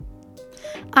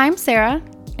I'm Sarah.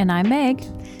 And I'm Meg.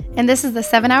 And this is the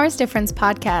 7 Hours Difference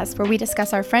podcast, where we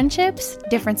discuss our friendships,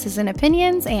 differences in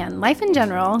opinions, and life in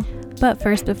general. But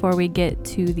first, before we get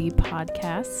to the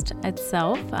podcast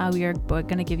itself, we are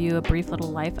going to give you a brief little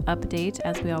life update,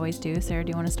 as we always do. Sarah, do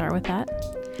you want to start with that?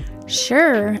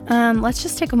 Sure. Let's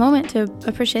just take a moment to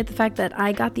appreciate the fact that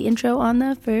I got the intro on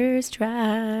the first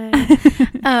try.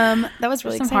 That was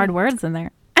really Some exciting. hard words in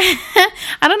there.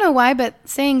 I don't know why, but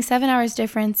saying 7 hours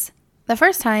difference the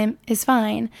first time is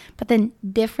fine, but then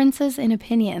differences in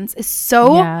opinions is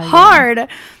so hard. Yeah.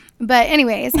 But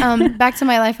anyways, back to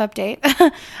my life update.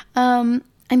 I'm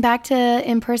back to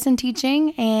in-person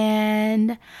teaching,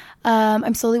 and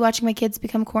I'm slowly watching my kids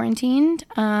become quarantined.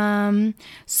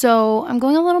 So I'm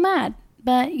going a little mad,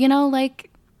 but you know,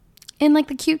 like in like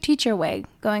the cute teacher way,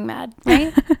 going mad,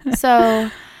 right?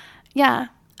 So yeah.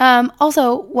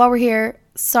 Also, while we're here,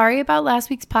 sorry about last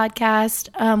week's podcast.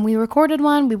 We recorded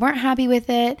one. We weren't happy with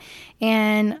it.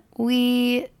 And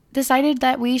we decided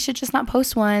that we should just not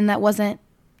post one that wasn't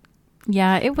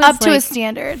it was up to a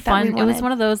standard fun. That we wanted. It was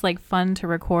one of those like fun to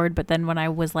record. But then when I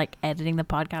was like editing the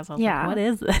podcast, I was like, what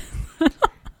is this?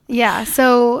 Yeah.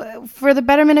 So for the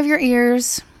betterment of your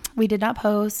ears, we did not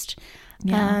post.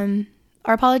 Yeah.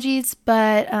 Our apologies,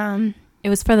 but it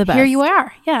was for the best. Here you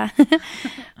are. Yeah.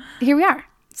 Here we are.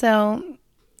 So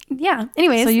yeah.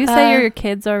 Anyways. So you say your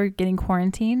kids are getting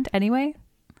quarantined anyway?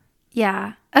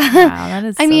 Yeah. Wow, that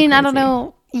is I mean, crazy. I don't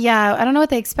know. Yeah. I don't know what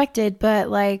they expected, but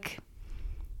like,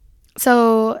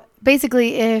 so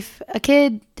basically if a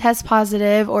kid tests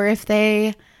positive, or if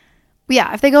they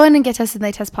go in and get tested and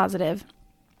they test positive,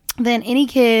 then any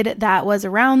kid that was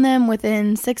around them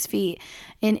within 6 feet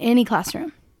in any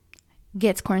classroom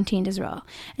gets quarantined as well.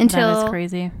 That is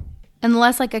crazy.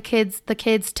 Unless like the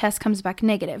kid's test comes back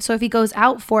negative. So if he goes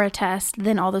out for a test,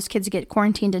 then all those kids get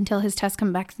quarantined until his test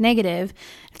comes back negative.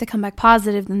 If they come back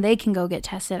positive, then they can go get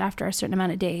tested after a certain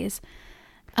amount of days.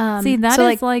 See, that so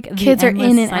is like kids the are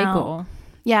in and cycle. Out.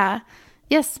 Yeah.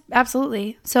 Yes,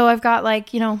 absolutely. So I've got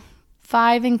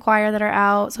 5 in choir that are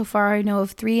out. So far I know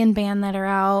of 3 in band that are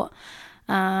out.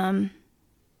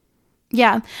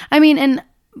 Yeah. I mean, and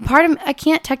I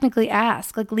can't technically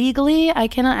ask. Like legally, I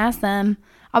cannot ask them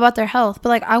about their health. But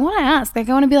like I want to ask. Like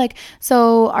I want to be like,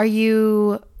 so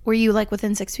were you like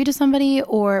within 6 feet of somebody,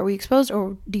 or were you exposed,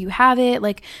 or do you have it?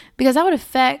 Like, because that would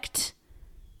affect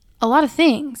a lot of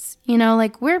things, you know,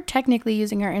 like we're technically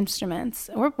using our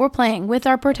instruments. We're playing with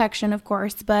our protection, of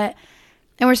course, and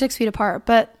we're 6 feet apart,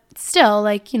 but still,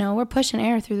 like, you know, we're pushing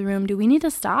air through the room. Do we need to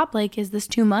stop? Like, is this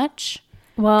too much?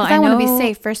 Well, I want to be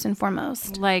safe first and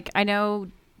foremost. Like, I know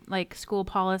like school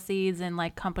policies and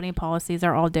like company policies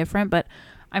are all different, but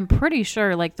I'm pretty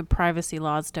sure like the privacy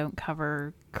laws don't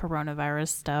cover coronavirus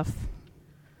stuff.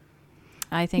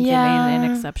 I think they made an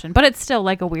exception, but it's still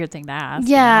like a weird thing to ask.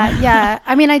 Yeah, you know? Yeah.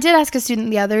 I mean, I did ask a student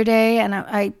the other day,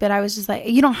 and but I was just like,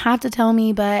 you don't have to tell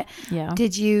me, but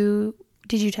did you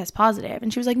test positive?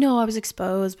 And she was like, no, I was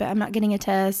exposed, but I'm not getting a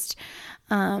test.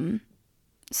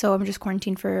 So I'm just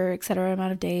quarantined for et cetera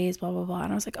amount of days, blah, blah, blah.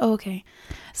 And I was like, oh, okay.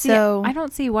 So I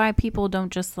don't see why people don't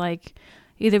just like,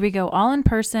 either we go all in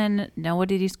person,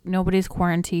 nobody's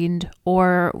quarantined,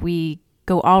 or we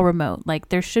go all remote. Like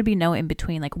there should be no in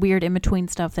between, like weird in between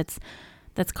stuff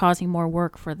that's causing more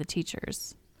work for the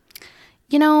teachers.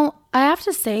 You know, I have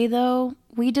to say though,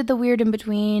 we did the weird in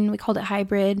between. We called it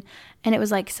hybrid, and it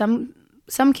was like some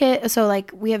kid. So like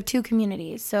we have 2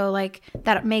 communities, so like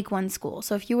that make one school.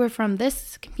 So if you were from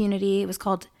this community, it was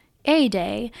called A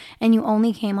day, and you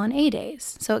only came on A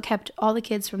days. So it kept all the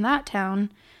kids from that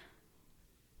town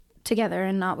together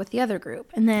and not with the other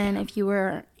group. And then if you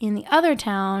were in the other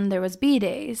town, there was B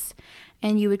days,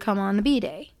 and you would come on the B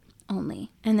day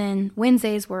only. And then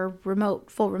Wednesdays were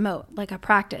full remote, like a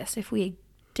practice. If we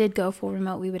did go full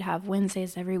remote, we would have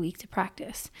Wednesdays every week to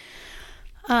practice.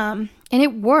 And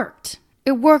it worked.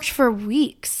 It worked for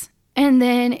weeks. And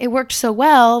then it worked so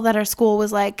well that our school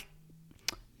was like,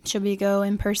 should we go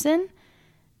in person?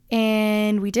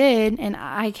 And we did. And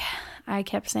I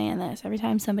kept saying this every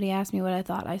time somebody asked me what I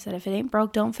thought. I said, if it ain't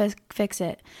broke, don't fix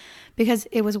it, because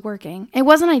it was working. It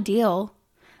wasn't ideal,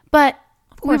 but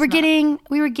we were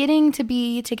getting to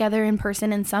be together in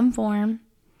person in some form.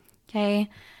 Okay.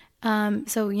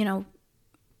 So, you know,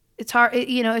 it's hard,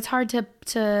 it's hard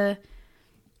to,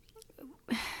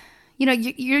 you know,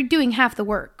 you're doing half the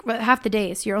work, half the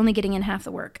days. You're only getting in half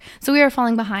the work. So we were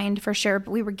falling behind for sure,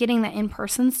 but we were getting that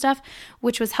in-person stuff,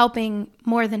 which was helping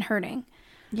more than hurting.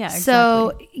 Yeah, exactly.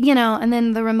 So, you know, and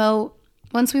then the remote,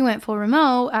 once we went full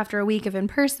remote after a week of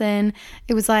in-person,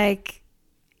 it was like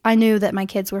I knew that my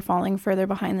kids were falling further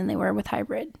behind than they were with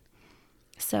hybrid.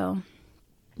 So,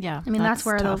 Yeah. I mean, that's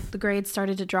where tough. the grades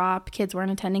started to drop. Kids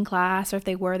weren't attending class, or if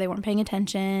they were, they weren't paying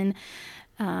attention,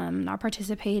 not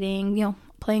participating,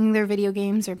 playing their video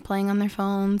games or playing on their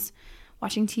phones,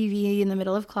 watching TV in the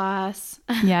middle of class.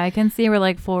 Yeah, I can see where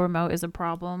like full remote is a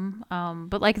problem.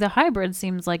 But like the hybrid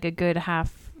seems like a good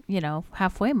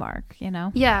halfway mark,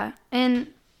 Yeah. And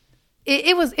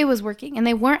it was working, and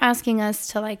they weren't asking us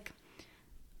to like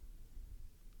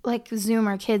Zoom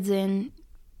our kids in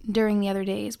during the other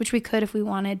days, which we could if we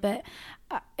wanted, but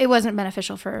it wasn't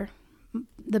beneficial for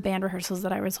the band rehearsals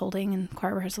that I was holding and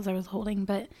choir rehearsals I was holding.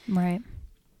 But right.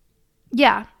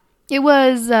 Yeah, it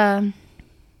was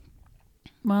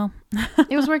Well,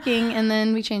 it was working, and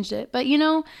then we changed it. But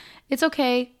it's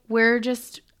okay.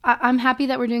 I'm happy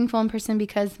that we're doing full in person,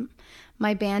 because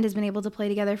my band has been able to play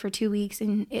together for 2 weeks,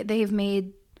 and they've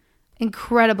made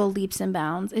incredible leaps and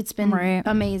bounds. It's been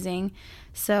amazing.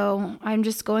 So I'm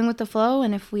just going with the flow,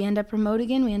 and if we end up remote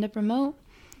again, we end up remote.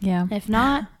 Yeah. If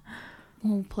not,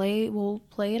 we'll play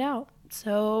it out.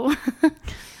 So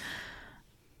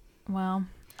well,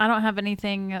 I don't have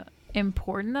anything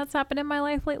important that's happened in my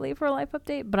life lately for a life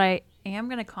update, but I am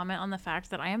going to comment on the fact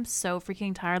that I am so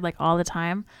freaking tired, like all the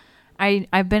time.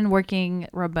 I've been working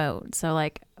remote. So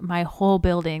like my whole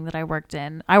building that I worked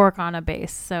in, I work on a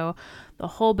base. So the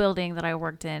whole building that I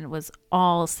worked in was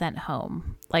all sent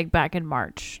home like back in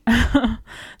March.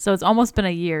 So it's almost been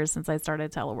a year since I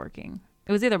started teleworking.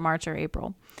 It was either March or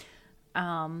April.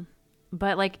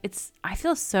 But like I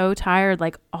feel so tired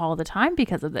like all the time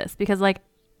because of this, because like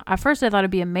at first I thought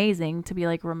it'd be amazing to be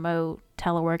like remote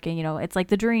teleworking, it's like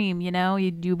the dream,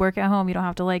 you work at home, you don't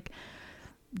have to like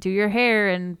do your hair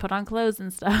and put on clothes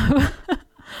and stuff.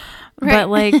 Right. But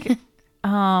like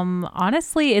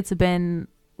honestly, it's been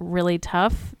really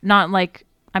tough. Not like,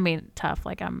 I mean, tough,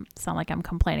 like sound like I'm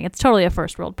complaining. It's totally a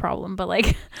first world problem, but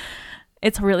like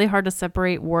it's really hard to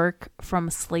separate work from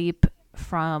sleep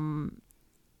from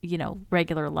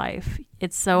regular life.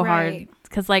 It's so hard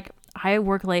because like I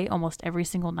work late almost every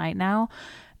single night now.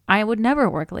 I would never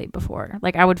work late before.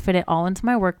 Like I would fit it all into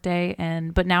my workday,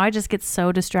 but now I just get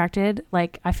so distracted.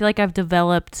 Like I feel like I've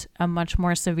developed a much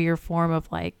more severe form of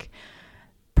like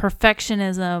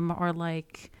perfectionism, or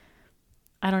like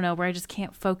I don't know, where I just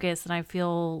can't focus, and I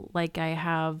feel like I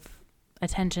have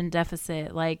attention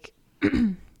deficit. Like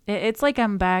it's like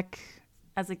I'm back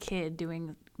as a kid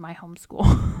doing my homeschool.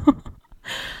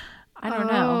 I don't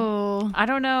know. I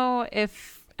don't know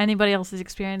if anybody else is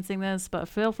experiencing this, but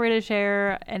feel free to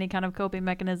share any kind of coping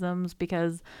mechanisms,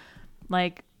 because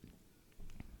like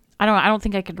I don't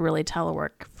think I could really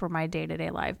telework for my day-to-day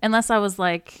life unless I was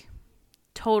like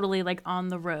totally like on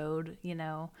the road,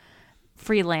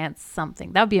 freelance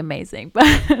something. That would be amazing, but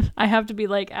I have to be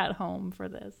like at home for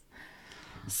this.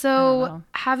 So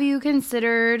have you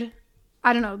considered,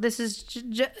 I don't know, this is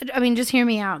just hear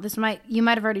me out. You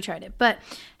might have already tried it, but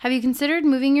have you considered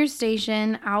moving your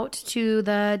station out to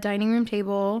the dining room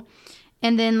table,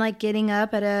 and then like getting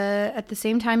up at the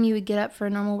same time you would get up for a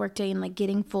normal work day, and like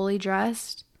getting fully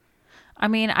dressed? I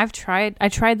mean, I tried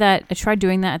that. I tried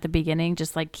doing that at the beginning,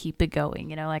 just like keep it going,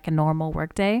 like a normal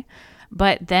work day.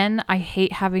 But then I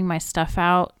hate having my stuff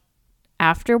out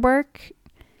after work.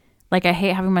 Like I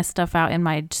hate having my stuff out in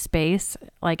my space,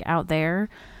 like out there.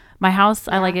 My house,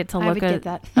 yeah, I like it to look at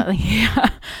that. Yeah.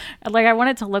 Like I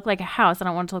want it to look like a house. I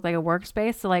don't want it to look like a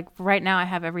workspace. So like right now I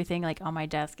have everything like on my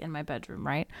desk in my bedroom,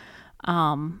 right?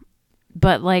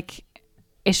 But like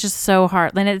it's just so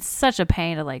hard. Then it's such a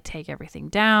pain to like take everything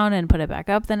down and put it back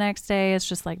up the next day. It's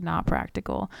just like not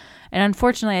practical. And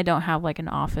unfortunately I don't have like an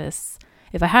office.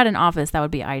 If I had an office, that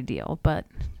would be ideal. But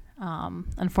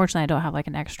unfortunately I don't have like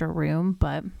an extra room.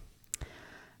 But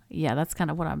yeah, that's kind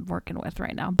of what I'm working with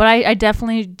right now. But I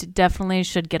definitely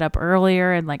should get up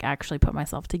earlier and like actually put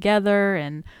myself together,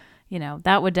 and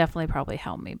that would definitely probably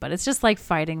help me. But it's just like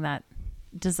fighting that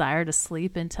desire to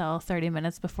sleep until 30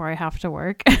 minutes before I have to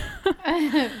work.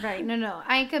 Right. No.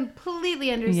 I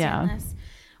completely understand this.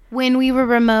 When we were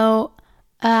remote,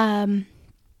 a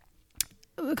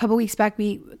couple weeks back,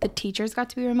 the teachers got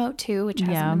to be remote too, which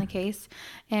hasn't been the case.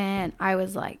 And I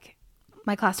was like,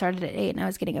 my class started at 8 and I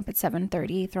was getting up at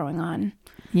 7:30 throwing on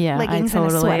leggings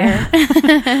and a sweater.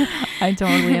 I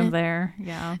totally am there.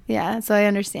 Yeah. Yeah. So I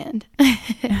understand.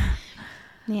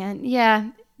 Man,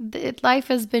 yeah. Life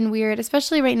has been weird,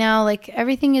 especially right now. Like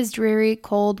everything is dreary,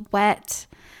 cold, wet.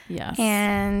 Yes.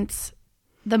 And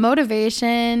the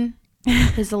motivation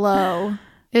is low.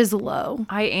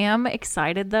 I am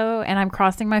excited though, and I'm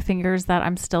crossing my fingers that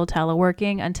I'm still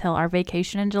teleworking until our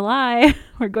vacation in July.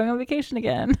 We're going on vacation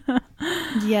again.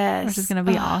 Yes. Which is going to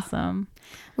be awesome.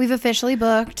 We've officially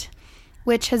booked,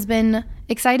 which has been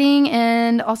exciting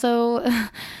and also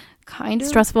kind of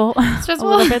stressful. A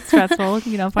little bit stressful,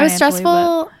 you know, financially. It was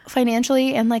stressful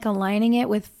financially, and like aligning it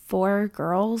with 4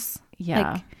 girls.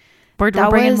 Yeah. Like, we're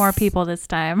bringing more people this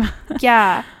time.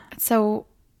 Yeah. So,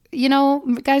 you know,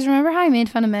 guys, remember how I made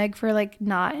fun of Meg for like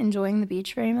not enjoying the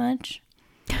beach very much?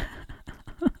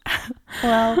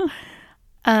 Well,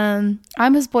 I'm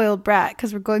a spoiled brat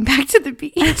because we're going back to the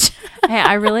beach. Hey,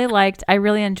 I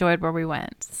really enjoyed where we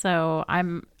went. So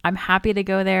I'm happy to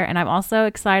go there, and I'm also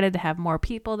excited to have more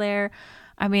people there.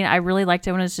 I mean, I really liked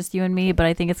it when it was just you and me, but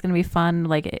I think it's going to be fun,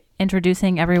 like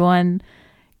introducing everyone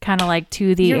kind of like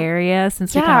to the area,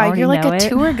 since we kind of already you're like know a it.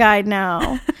 Tour guide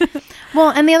now. Well,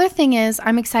 and the other thing is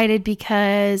I'm excited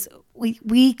because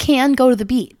we can go to the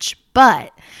beach,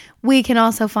 but we can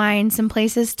also find some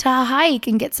places to hike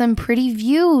and get some pretty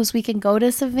views. We can go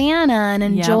to Savannah and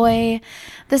enjoy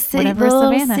the city, whatever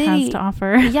Savannah has to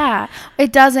offer. Yeah,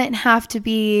 it doesn't have to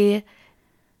be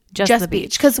just the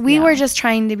beach, because we were just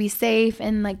trying to be safe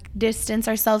and like distance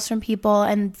ourselves from people,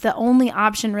 and the only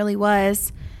option really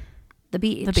was the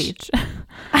beach.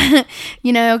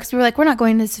 You know, because we were like, we're not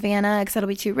going to Savannah because that'll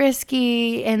be too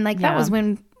risky, and like that was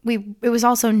when it was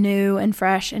also new and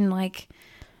fresh, and like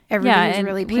everybody was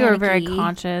really panicky. We were very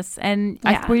conscious. And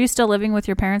were you still living with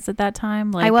your parents at that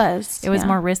time? Like, I was. It was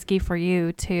more risky for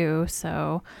you too.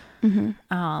 So, I mean,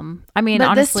 but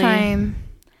honestly, this time,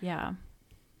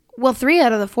 well, 3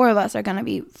 out of the 4 of us are going to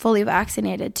be fully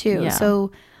vaccinated too. Yeah.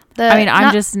 So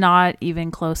I'm just not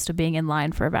even close to being in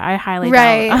line for I highly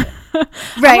doubt.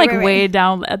 I'm way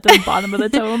down at the bottom of the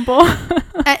totem pole.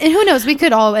 And who knows? We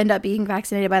could all end up being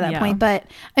vaccinated by that point. But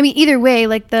I mean, either way,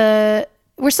 like we're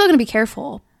still going to be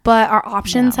careful. But our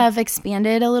options have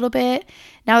expanded a little bit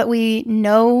now that we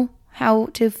know how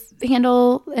to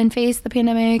handle and face the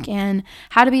pandemic and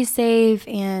how to be safe.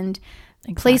 And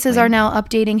places are now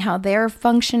updating how they're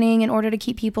functioning in order to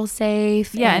keep people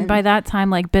safe. Yeah. And by that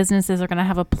time, like businesses are going to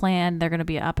have a plan. They're going to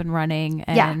be up and running.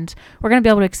 And we're going to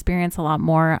be able to experience a lot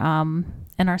more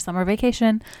in our summer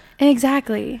vacation.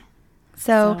 Exactly.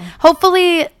 So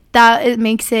hopefully that it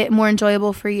makes it more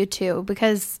enjoyable for you too,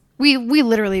 because we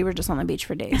literally were just on the beach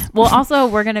for days. Well, also,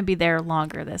 we're going to be there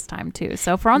longer this time, too.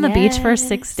 So if we're on the beach for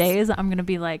 6 days, I'm going to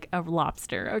be like a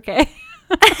lobster, okay?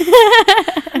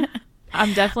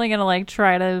 I'm definitely going to like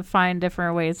try to find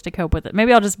different ways to cope with it.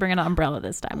 Maybe I'll just bring an umbrella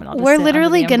this time. And I'll just we're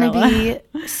literally going to be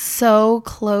so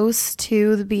close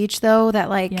to the beach, though,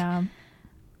 that like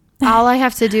all I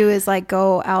have to do is like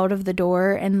go out of the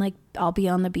door and like I'll be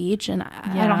on the beach, and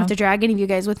I don't have to drag any of you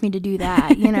guys with me to do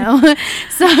that, you know?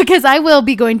 So, because I will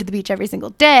be going to the beach every single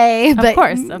day, but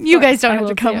you guys don't have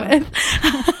to come with.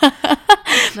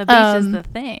 The beach is the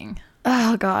thing.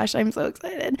 Oh gosh, I'm so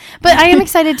excited. But I am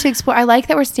excited to explore. I like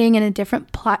that we're staying in a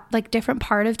different different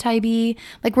part of Tybee.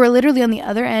 Like we're literally on the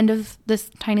other end of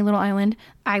this tiny little island,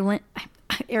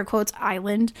 air quotes,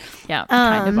 island. Yeah,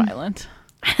 kind of island.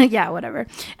 Yeah, whatever.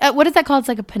 What is that called? It's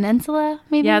like a peninsula,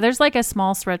 maybe? Yeah, there's like a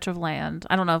small stretch of land.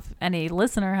 I don't know if any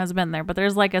listener has been there, but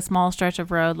there's like a small stretch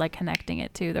of road like connecting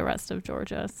it to the rest of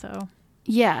Georgia. So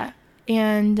yeah.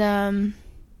 And we're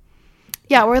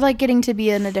like getting to be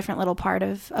in a different little part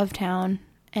of town,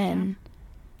 and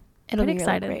it'll be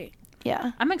really great.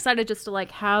 Yeah. I'm excited just to like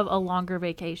have a longer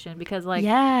vacation, because like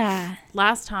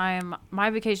last time my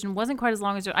vacation wasn't quite as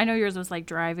long as I know yours was like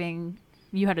driving.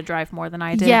 You had to drive more than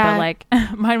I did, but like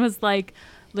mine was like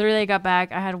literally I got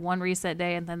back, I had one reset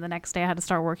day, and then the next day I had to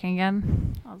start working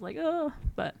again. I was like, oh,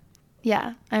 but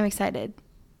yeah, I'm excited.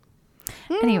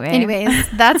 Anyways,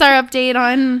 that's our update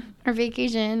on our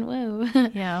vacation. Whoa.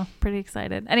 Yeah, pretty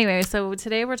excited. Anyway, so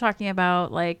today we're talking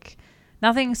about like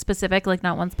nothing specific, like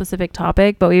not one specific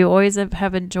topic, but we always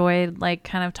have enjoyed like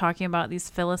kind of talking about these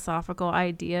philosophical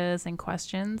ideas and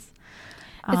questions.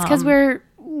 It's because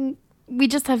we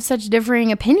just have such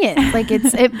differing opinions. Like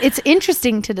it's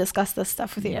interesting to discuss this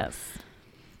stuff with you. Yes.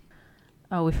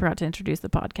 Oh, we forgot to introduce the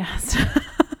podcast.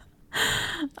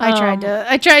 I tried to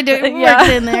work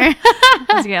it in there.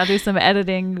 I'll do some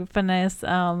editing finesse.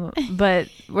 But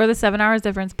we're the 7 Hours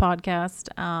Difference podcast.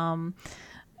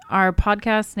 Our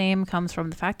podcast name comes from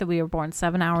the fact that we were born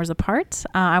 7 hours apart.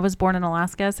 I was born in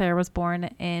Alaska. Sarah was born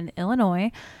in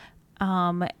Illinois.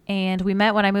 And we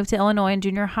met when I moved to Illinois in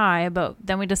junior high, but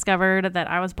then we discovered that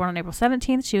I was born on April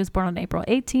 17th. She was born on April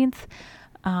 18th.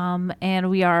 And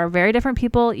we are very different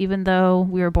people, even though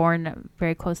we were born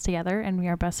very close together, and we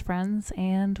are best friends,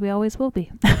 and we always will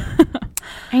be.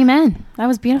 Amen. That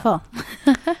was beautiful.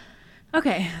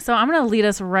 Okay. So I'm going to lead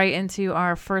us right into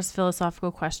our first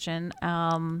philosophical question,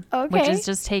 which is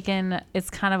just it's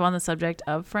kind of on the subject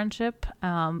of friendship.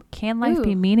 Can life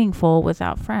be meaningful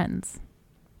without friends?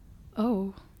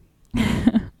 Oh.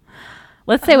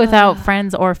 Let's say without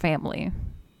friends or family.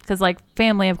 Because like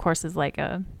family, of course, is like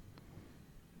a,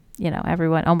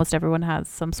 almost everyone has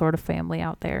some sort of family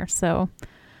out there. So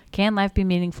can life be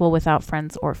meaningful without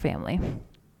friends or family?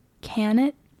 Can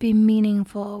it be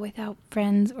meaningful without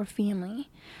friends or family?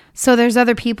 So there's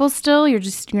other people still? You're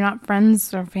not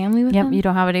friends or family with them? Yep. You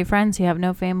don't have any friends. You have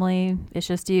no family. It's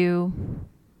just you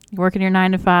working your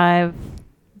 9 to 5,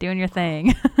 doing your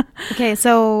thing. Okay.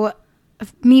 So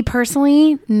me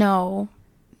personally, no.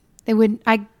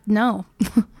 No.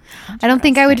 I don't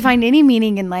think I would find any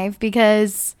meaning in life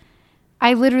because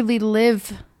I literally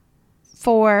live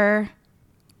for,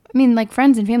 like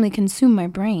friends and family consume my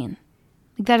brain.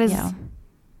 Like that is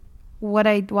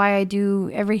why I do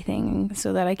everything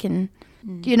so that I can,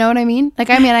 you know what I mean? Like,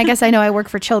 I guess I know I work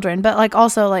for children, but like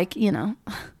also like,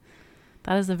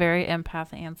 That is a very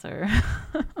empath answer.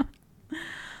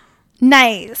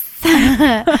 Nice.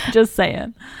 Just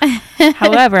saying.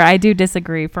 However, I do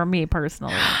disagree for me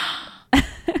personally.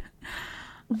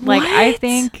 Like, I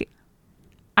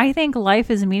think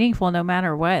life is meaningful no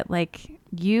matter what. Like,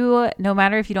 no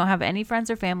matter if you don't have any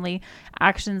friends or family,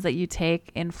 actions that you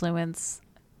take influence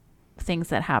things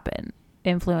that happen,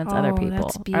 influence other people.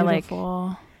 That's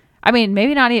beautiful.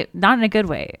 Maybe not in a good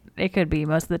way. It could be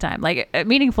most of the time. Like,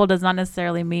 meaningful does not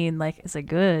necessarily mean like it's a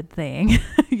good thing,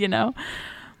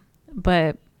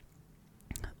 But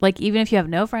like, even if you have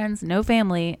no friends, no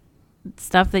family,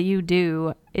 stuff that you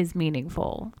do is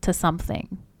meaningful to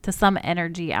something, to some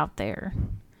energy out there.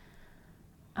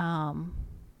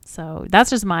 So that's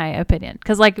just my opinion.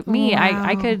 Cause like me, wow.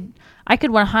 I could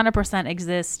 100%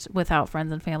 exist without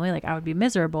friends and family. Like I would be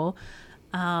miserable.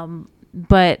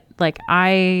 But like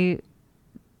I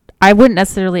wouldn't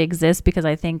necessarily exist because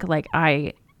I think like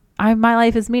my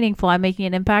life is meaningful. I'm making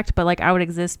an impact, but like I would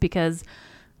exist because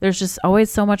there's just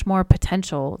always so much more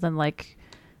potential than like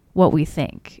what we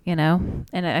think, and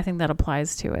I think that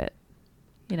applies to it.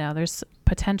 There's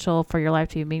potential for your life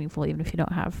to be meaningful even if you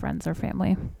don't have friends or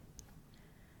family.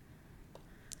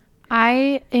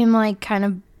 I am like kind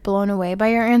of blown away by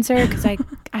your answer because I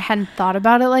hadn't thought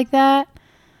about it like that.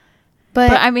 But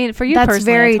for you that's personally,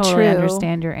 very I totally true.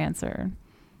 Understand your answer.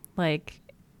 Like,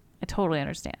 I totally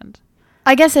understand.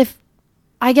 I guess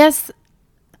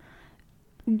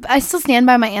I still stand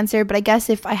by my answer, but I guess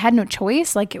if I had no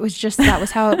choice, like it was just that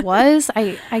was how it was,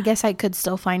 I guess I could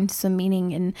still find some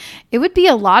meaning, and it would be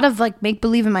a lot of like make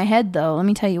believe in my head though, let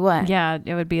me tell you what. Yeah,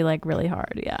 it would be like really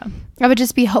hard. Yeah, I would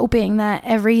just be hoping that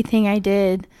everything I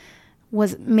did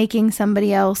was making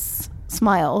somebody else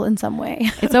smile in some way.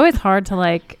 It's always hard to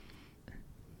like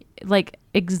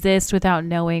exist without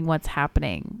knowing what's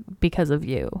happening because of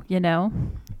you,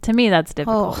 to me that's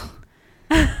difficult.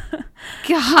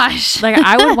 Gosh. Like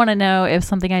I would want to know if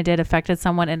something I did affected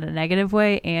someone in a negative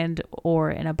way and or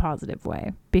in a positive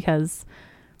way, because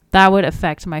that would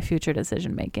affect my future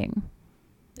decision making.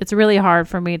 It's really hard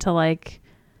for me to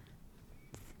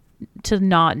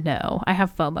not know. I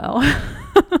have FOMO.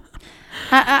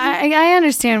 I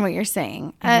understand what you're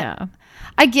saying. Yeah.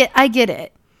 I get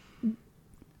it.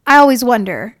 I always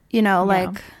wonder,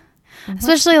 like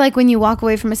especially like when you walk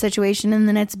away from a situation and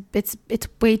then it's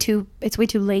way too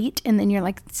late, and then you're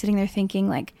like sitting there thinking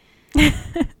like,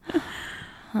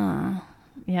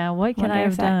 yeah, what can I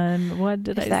have done? What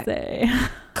did I say?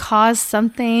 Cause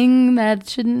something that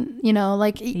shouldn't,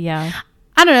 like, yeah.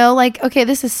 I don't know, like, okay,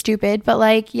 this is stupid, but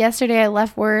like yesterday I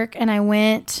left work and I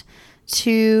went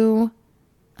to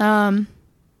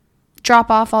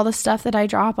drop off all the stuff that I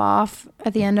drop off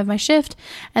at the end of my shift,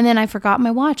 and then I forgot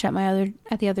my watch at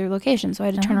the other location, so I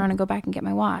had to turn around and go back and get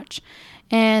my watch.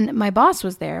 And my boss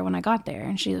was there when I got there,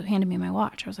 and she handed me my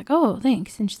watch. I was like, oh,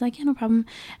 thanks. And she's like, yeah, no problem.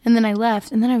 And then I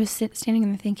left, and then I was standing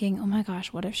there thinking, oh my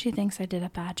gosh, what if she thinks I did a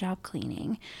bad job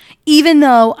cleaning? Even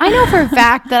though I know for a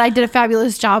fact that I did a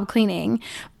fabulous job cleaning,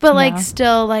 but like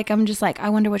still, like, I'm just like, I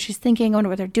wonder what she's thinking. I wonder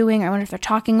what they're doing. I wonder if they're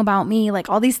talking about me. Like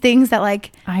all these things that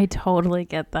like. I totally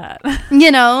get that.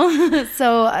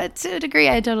 So to a degree,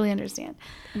 I totally understand.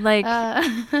 Like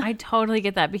I totally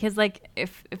get that, because like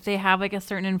if they have like a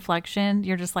certain inflection,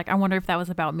 you're just like, I wonder if that was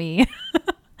about me.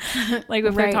 Like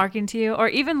if they're talking to you, or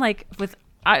even like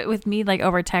with me, like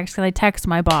over text, because I text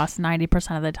my boss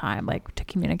 90% of the time, like to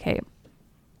communicate.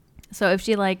 So if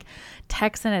she like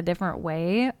texts in a different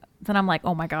way, then I'm like,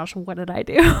 oh my gosh, what did I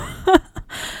do?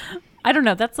 I don't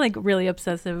know, that's like really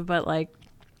obsessive, but like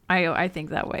I think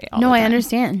that way all the time. I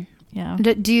understand. Yeah.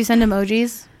 Do you send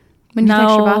emojis when you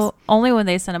text your boss? Only when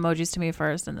they send emojis to me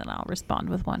first, and then I'll respond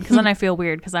with one, because then I feel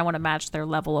weird because I want to match their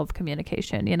level of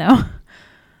communication,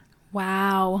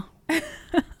 Wow.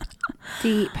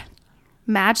 Deep.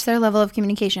 Match their level of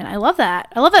communication. I love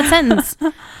that. I love that sentence.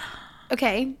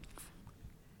 Okay.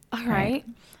 All right.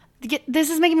 This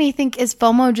is making me think, is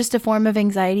FOMO just a form of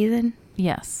anxiety then?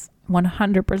 Yes,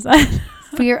 100%.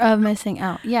 Fear of missing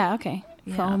out. Yeah, okay.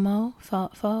 Yeah.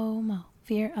 FOMO.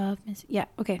 Fear of missing. Yeah,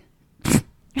 okay.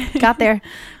 Got there.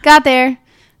 Got there.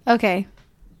 Okay.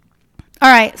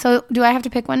 All right. So do I have to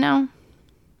pick one now?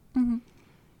 Mm-hmm.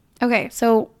 Okay.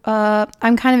 So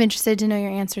I'm kind of interested to know your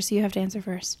answer, so you have to answer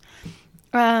first.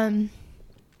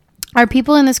 Are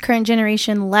people in this current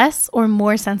generation less or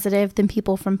more sensitive than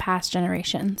people from past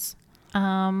generations?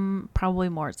 Probably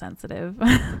more sensitive.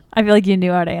 I feel like you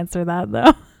knew how to answer that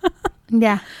though.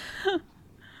 Yeah.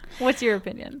 What's your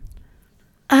opinion?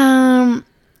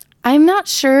 I'm not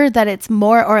sure that it's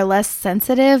more or less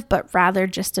sensitive, but rather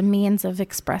just a means of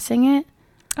expressing it.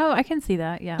 Oh, I can see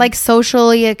that. Yeah. Like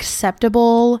socially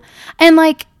acceptable. And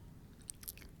like,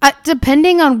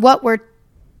 depending on what we're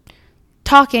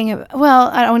talking about, well,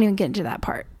 I don't even get into that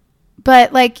part.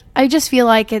 But like, I just feel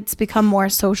like it's become more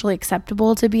socially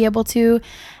acceptable to be able to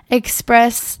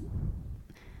express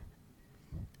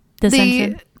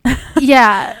dissension.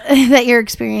 that you're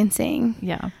experiencing.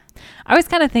 Yeah. I was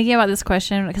kind of thinking about this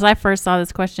question because I first saw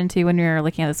this question too when we were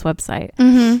looking at this website,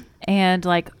 and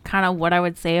like kind of what I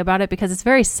would say about it, because it's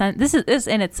very this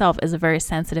in itself is a very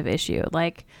sensitive issue.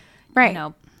 Like, right. You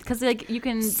know, because like you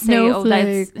can say, oh,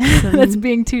 that's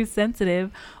being too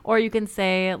sensitive, or you can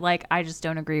say like, I just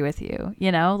don't agree with you.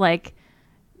 You know, like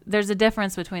there's a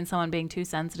difference between someone being too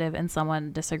sensitive and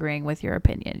someone disagreeing with your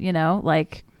opinion. You know,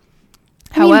 like.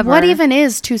 However, what even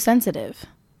is too sensitive?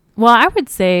 Well, I would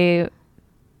say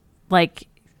like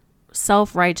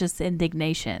self-righteous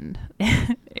indignation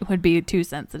it would be too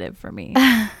sensitive for me.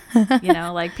 You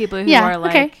know, like people who are like,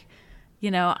 okay.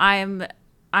 You know, I'm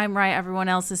right, everyone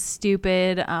else is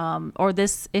stupid, or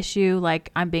this issue,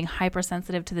 like I'm being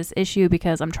hypersensitive to this issue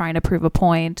because I'm trying to prove a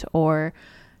point, or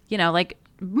you know, like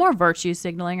more virtue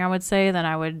signaling, I would say,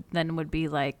 than would be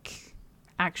like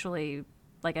actually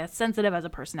like a sensitive as a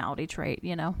personality trait,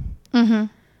 you know? Mm-hmm.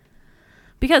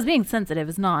 Because being sensitive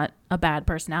is not a bad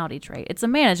personality trait. It's a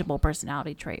manageable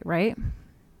personality trait, right?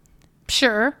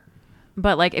 Sure.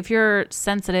 But like if you're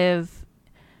sensitive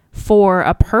for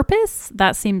a purpose,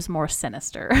 that seems more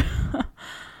sinister. I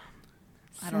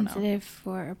don't know. Sensitive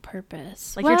for a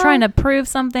purpose. Like you're trying to prove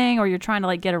something, or you're trying to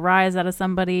like get a rise out of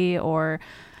somebody, or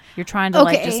you're trying to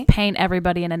like just paint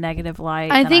everybody in a negative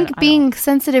light. I think being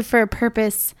sensitive for a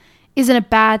purpose isn't a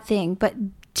bad thing, but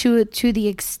to the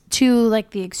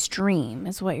extreme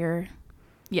is what you're.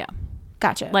 Yeah.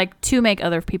 Gotcha. Like to make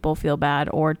other people feel bad,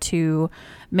 or to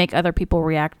make other people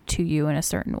react to you in a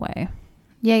certain way.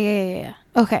 Yeah.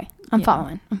 Okay. I'm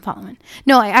following.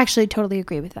 No, I actually totally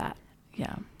agree with that.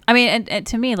 Yeah. I mean, and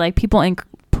to me, like people in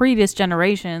previous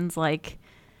generations, like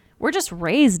we're just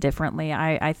raised differently,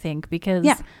 I think, because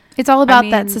it's all about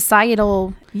that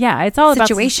societal it's all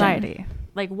situation. About society.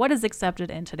 Like what is accepted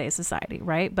in today's society,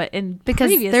 right? But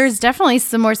there's definitely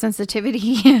some more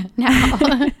sensitivity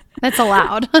now that's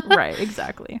allowed. Right,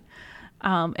 exactly.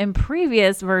 In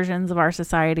previous versions of our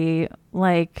society,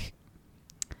 like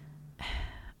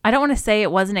I don't want to say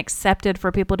it wasn't accepted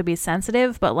for people to be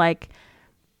sensitive, but like,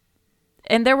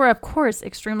 and there were of course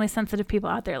extremely sensitive people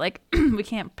out there. Like we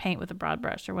can't paint with a broad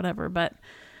brush or whatever, but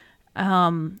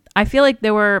I feel like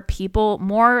there were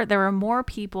more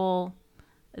people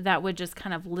that would just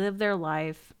kind of live their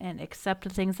life and accept the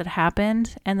things that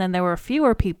happened. And then there were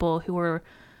fewer people who were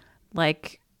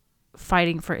like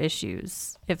fighting for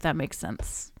issues, if that makes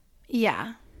sense.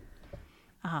 Yeah.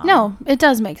 No, it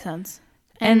does make sense.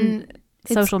 And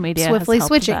social media swiftly has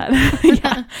switching.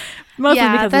 That. Mostly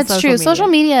because that's of true. social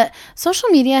media. Social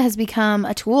media has become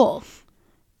a tool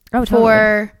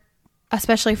for,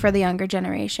 especially for the younger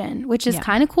generation, which is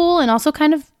kind of cool and also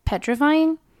kind of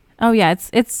petrifying. Oh yeah,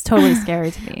 it's totally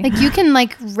scary to me. Like you can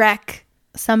like wreck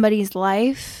somebody's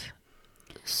life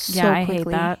so I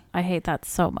quickly. hate that. I hate that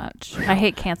so much. I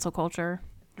hate cancel culture.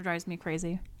 It drives me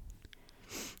crazy.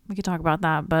 We could talk about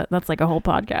that, but that's like a whole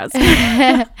podcast.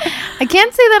 I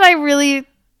can't say that I really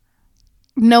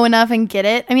know enough and get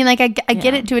it. I mean, like I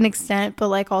get it to an extent, but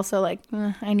like also like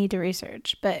I need to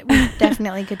research. But we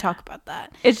definitely could talk about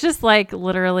that. It's just like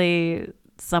literally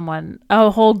a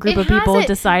whole group of people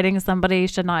deciding somebody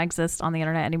should not exist on the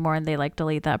internet anymore, and they like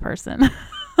delete that person.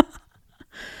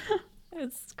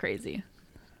 It's crazy.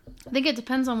 I think it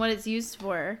depends on what it's used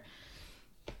for.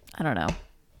 I don't know.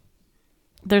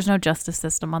 There's no justice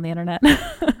system on the internet.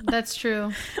 That's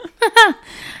true.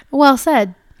 Well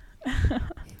said.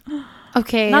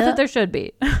 Okay. Not that there should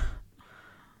be.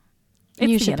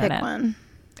 You should pick one.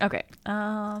 Okay.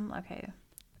 Okay.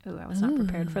 Ooh, I was not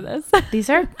prepared for this. These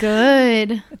are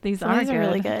good. These are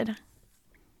really good.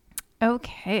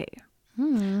 Okay.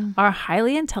 Are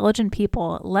highly intelligent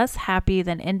people less happy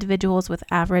than individuals with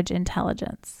average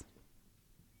intelligence?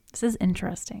 This is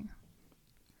interesting.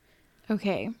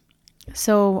 Okay.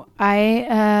 So I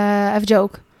have a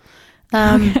joke.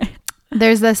 Okay.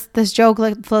 There's this joke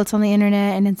that floats on the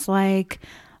internet, and it's like,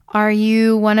 are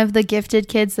you one of the gifted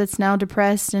kids that's now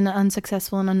depressed and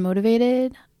unsuccessful and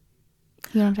unmotivated?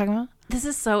 You know what I'm talking about? This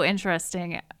is so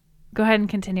interesting. Go ahead and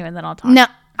continue, and then I'll talk.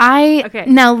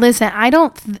 Now listen, I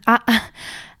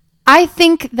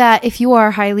think that if you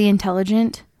are highly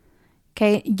intelligent,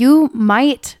 okay, you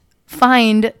might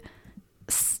find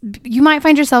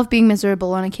yourself being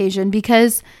miserable on occasion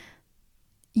because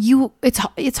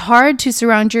it's hard to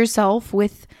surround yourself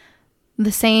with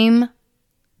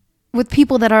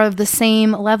people that are of the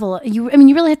same level. You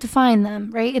really have to find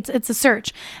them, right? It's a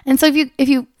search. And so if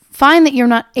you find that you're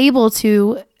not able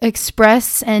to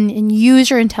express and use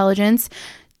your intelligence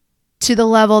to the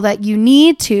level that you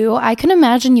need to, I can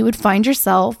imagine you would find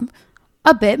yourself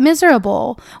a bit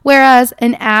miserable. Whereas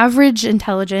an average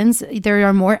intelligence, there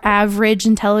are more average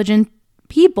intelligent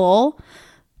people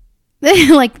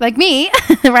like me,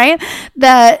 right?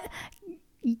 That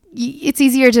it's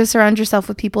easier to surround yourself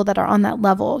with people that are on that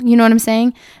level. You know what I'm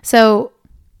saying? So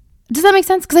does that make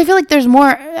sense? Because I feel like there's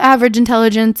more average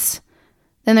intelligence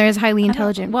than there is highly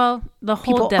intelligent. Well, the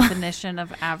whole people. definition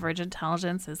of average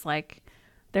intelligence is like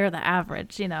they're the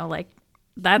average, like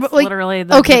that's like, literally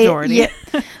the majority. Yeah.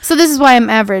 So this is why I'm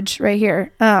average right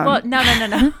here. Well, no.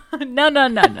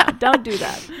 Don't do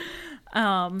that.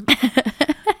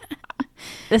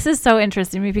 This is so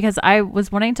interesting to me because I was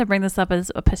wanting to bring this up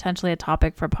as potentially a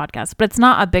topic for a podcast, but it's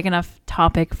not a big enough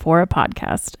topic for a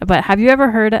podcast. But have you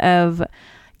ever heard of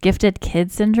gifted kid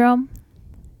syndrome?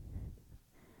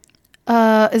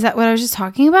 Is that what I was just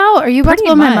talking about? Are you about to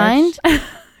blow my mind?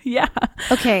 Yeah.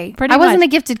 Okay. Pretty I wasn't much.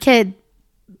 a gifted kid,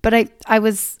 but I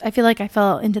feel like I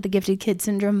fell into the gifted kid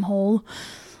syndrome hole.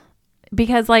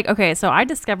 Because okay, so I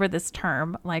discovered this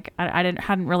term, I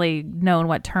hadn't really known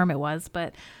what term it was,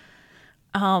 but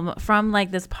from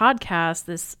this podcast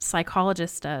this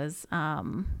psychologist does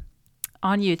on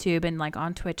YouTube and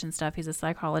on Twitch and stuff. He's a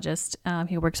psychologist.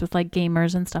 He works with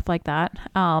gamers and stuff like that.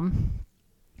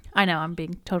 I know I'm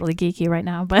being totally geeky right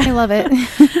now, but I love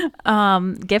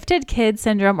it. Gifted kid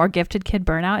syndrome or gifted kid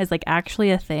burnout is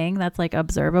actually a thing that's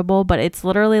observable, but it's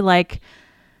literally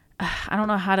I don't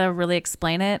know how to really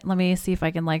explain it. Let me see if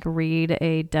I can read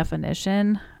a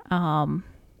definition. But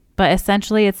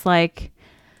essentially it's a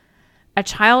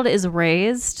child is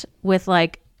raised with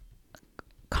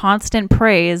constant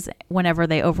praise whenever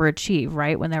they overachieve,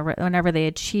 right? Whenever they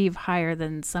achieve higher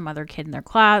than some other kid in their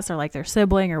class or their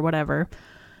sibling or whatever.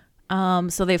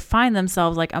 So they find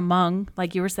themselves among,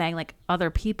 you were saying,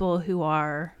 other people who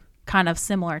are kind of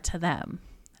similar to them.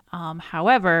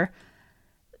 However,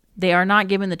 they are not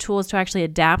given the tools to actually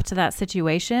adapt to that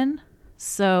situation.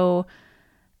 So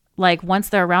once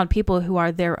they're around people who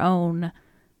are their own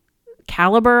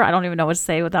caliber, I don't even know what to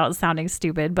say without sounding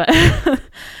stupid, but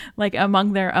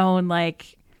among their own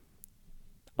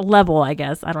level, I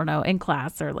guess, I don't know, in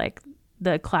class or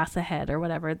the class ahead or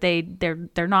whatever,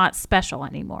 they're not special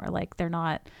anymore. They're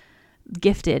not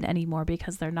gifted anymore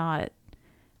because they're not.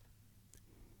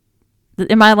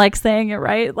 Am I saying it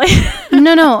right?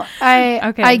 No,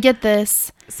 Okay. I get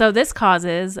this. So this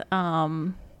causes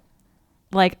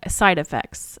side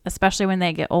effects, especially when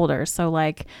they get older.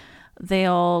 So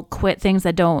they'll quit things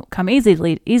that don't come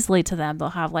easily to them. They'll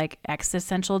have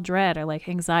existential dread or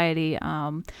anxiety.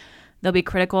 They'll be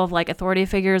critical of authority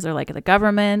figures or the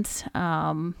government.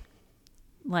 They're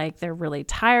really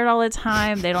tired all the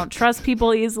time. They don't trust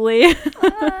people easily.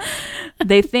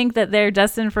 They think that they're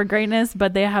destined for greatness,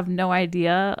 but they have no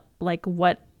idea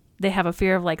what they have a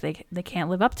fear of. They can't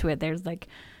live up to it. There's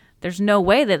no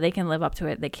way that they can live up to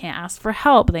it. They can't ask for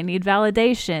help. They need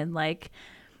validation.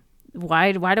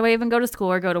 Why do I even go to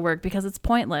school or go to work? Because it's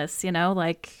pointless,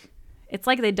 it's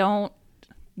they don't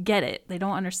get it. They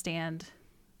don't understand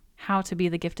how to be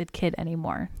the gifted kid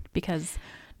anymore because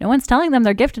no one's telling them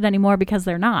they're gifted anymore because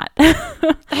they're not.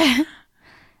 I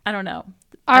don't know.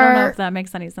 I don't know if that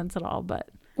makes any sense at all, but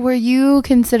were you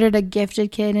considered a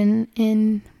gifted kid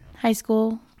in high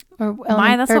school or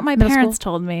that's what my parents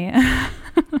told me.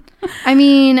 I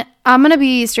mean, I'm going to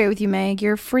be straight with you, Meg.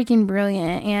 You're freaking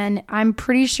brilliant. And I'm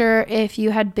pretty sure if you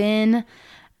had been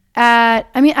I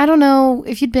don't know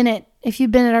if you'd been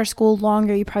at our school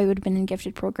longer, you probably would have been in the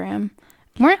gifted program.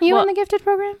 Weren't you in the gifted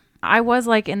program? I was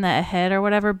in the ahead or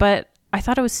whatever, but I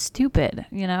thought it was stupid,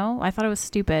 I thought it was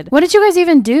stupid. What did you guys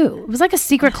even do? It was like a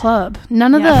secret club.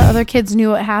 None of the other kids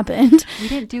knew what happened. We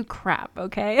didn't do crap,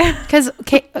 okay? Because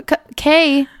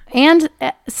Kay and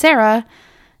Sarah,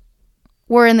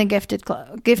 were in the gifted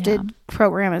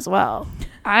program as well.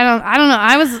 I don't know.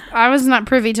 I was not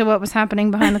privy to what was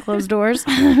happening behind the closed doors.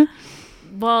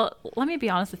 Well, let me be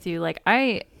honest with you. Like,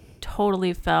 I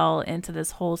totally fell into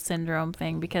this whole syndrome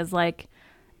thing because, like,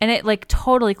 and it, like,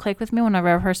 totally clicked with me whenever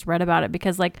I first read about it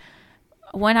because, like,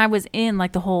 when I was in,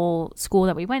 like, the whole school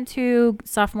that we went to,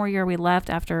 sophomore year, we left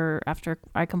after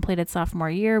I completed sophomore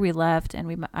year, we left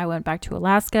and I went back to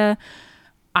Alaska.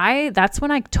 That's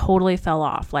when I totally fell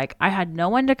off. Like, I had no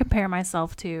one to compare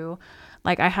myself to.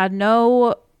 Like, I had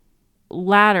no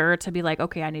ladder to be like,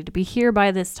 okay, I need to be here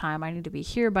by this time. I need to be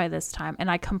here by this time.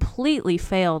 And I completely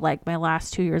failed, like, my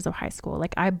last 2 years of high school.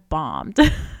 Like, I bombed.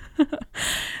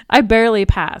 I barely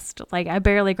passed. Like, I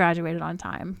barely graduated on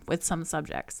time with some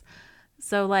subjects.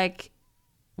 So, like,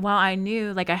 while I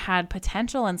knew, like, I had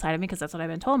potential inside of me, because that's what I've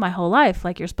been told my whole life,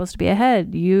 like, you're supposed to be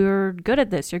ahead. You're good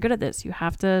at this. You're good at this. You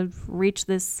have to reach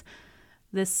this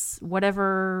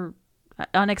whatever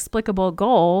inexplicable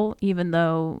goal, even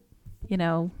though, you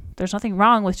know, there's nothing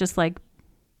wrong with just, like,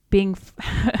 being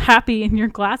happy in your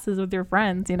classes with your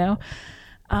friends, you know?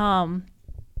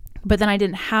 But then I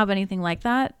didn't have anything like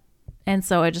that. And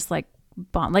so I just, like,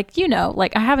 bombed. Like, you know,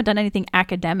 like, I haven't done anything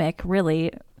academic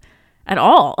really at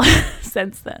all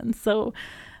since then. So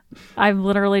I've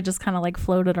literally just kind of, like,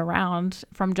 floated around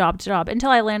from job to job until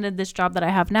I landed this job that I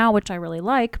have now, which I really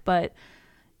like, but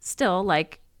still,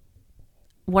 like,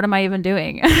 what am I even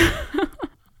doing?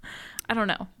 I don't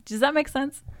know. Does that make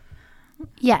sense?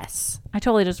 Yes. I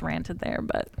totally just ranted there,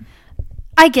 but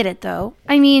I get it though.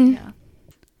 I mean, yeah.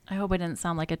 I hope I didn't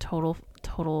sound like a total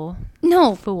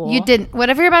no fool. You didn't.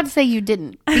 Whatever you're about to say, you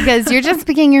didn't, because you're just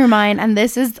speaking your mind, and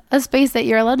this is a space that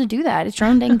you're allowed to do that. It's your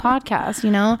own dang podcast,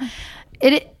 you know.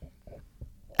 I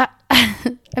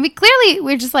mean, clearly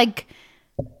we're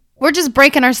just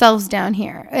breaking ourselves down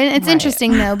here, and it's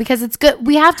interesting though, because it's good.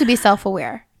 We have to be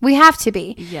self-aware. We have to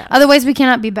be. Yes. Otherwise, we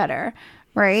cannot be better,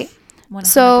 right? 100%.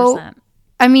 So,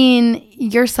 I mean,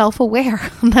 you're self-aware.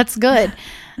 That's good.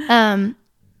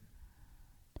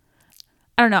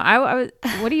 I don't know.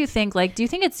 What do you think? Like, do you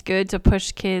think it's good to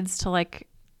push kids to, like,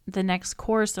 the next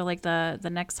course or, like, the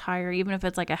next higher, even if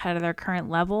it's, like, ahead of their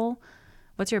current level?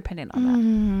 What's your opinion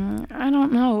on that? I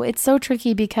don't know. It's so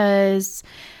tricky because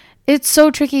you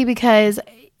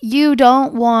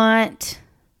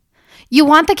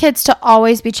want the kids to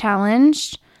always be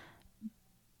challenged,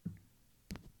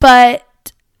 but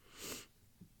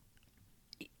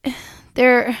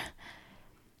they're,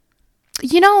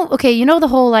 you know, the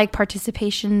whole, like,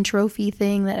 participation trophy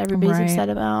thing that everybody's upset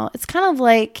about. It's kind of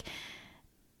like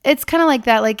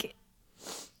that. Like,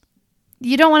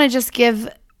 you don't want to just give.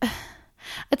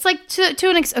 It's like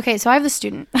okay, so I have this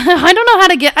student. I don't know how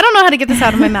to get this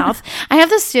out of my mouth. I have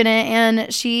this student,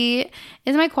 and she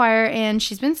is in my choir, and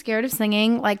she's been scared of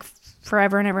singing, like,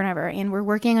 forever and ever and ever. And we're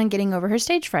working on getting over her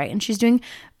stage fright, and she's doing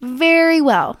very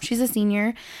well. She's a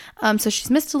senior. So she's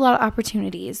missed a lot of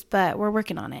opportunities, but we're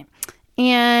working on it.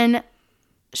 And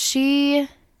she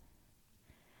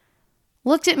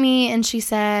looked at me and she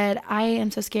said, I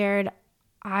am so scared.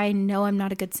 I know I'm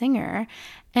not a good singer.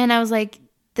 And I was like,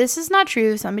 this is not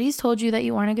true. Somebody's told you that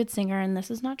you aren't a good singer, and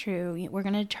this is not true. We're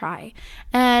going to try.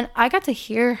 And I got to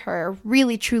hear her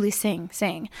really, truly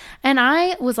sing. And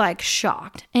I was, like,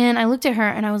 shocked. And I looked at her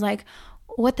and I was like,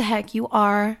 what the heck? You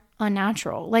are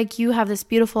unnatural. Like, you have this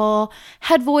beautiful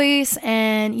head voice.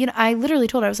 And, you know, I literally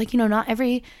told her, I was like, you know, not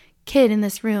every kid in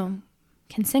this room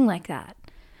can sing like that.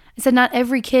 I said, not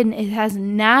every kid has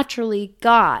naturally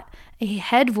got a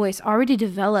head voice already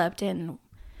developed, and,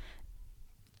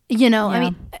 you know, I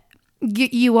mean,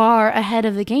 you are ahead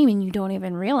of the game and you don't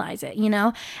even realize it, you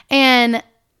know? And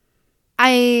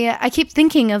I keep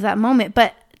thinking of that moment,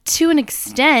 but to an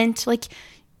extent, like,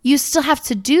 you still have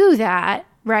to do that,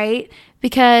 right?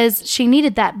 Because she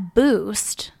needed that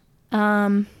boost.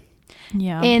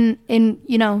 In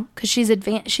you know, because she's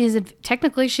advanced.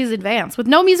 Technically she's advanced with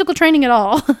no musical training at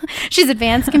all. She's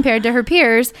advanced compared to her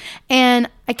peers, and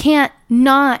I can't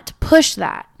not push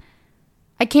that.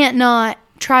 I can't not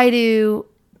try to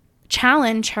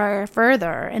challenge her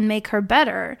further and make her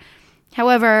better.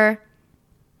 However,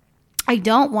 I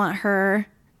don't want her,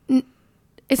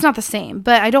 it's not the same,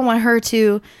 but I don't want her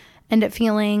to end up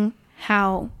feeling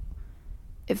how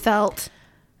it felt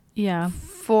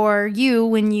for you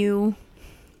when you,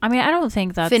 I mean, I don't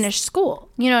think that's finished school.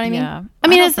 You know what I mean? Yeah. I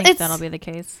mean, don't think that'll be the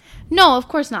case. No, of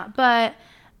course not. But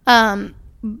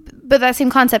that same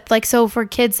concept, like, so for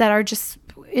kids that are just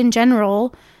in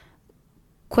general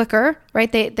quicker,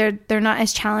 right? They're not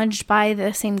as challenged by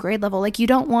the same grade level. Like, you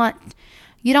don't want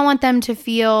them to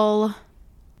feel,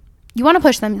 you want to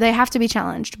push them. They have to be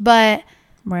challenged, but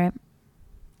right.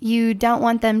 you don't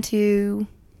want them to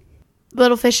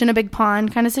little fish in a big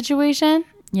pond kind of situation.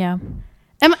 Yeah.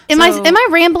 Am I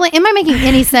rambling? Am I making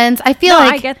any sense? I feel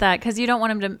like I get that, because you don't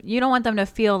want them to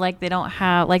feel like they don't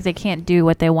have, like they can't do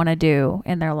what they want to do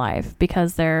in their life,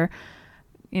 because they're,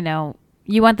 you know,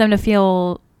 you want them to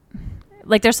feel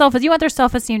like you want their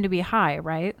self-esteem to be high,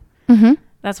 right? Mm-hmm.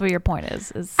 That's what your point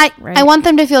is right? I want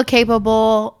them to feel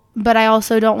capable, but I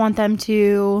also don't want them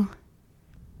to,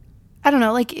 I don't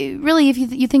know, like really, if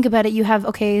you think about it, you have,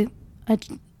 okay,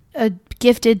 a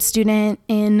gifted student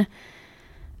in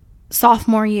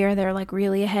sophomore year, they're like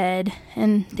really ahead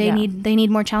and they need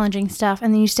more challenging stuff,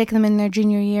 and then you stick them in their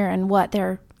junior year and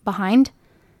they're behind,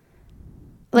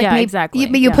 like exactly.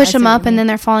 But you push them up and then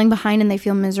they're falling behind and they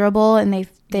feel miserable, and they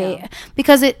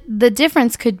because the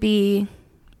difference could be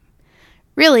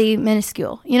really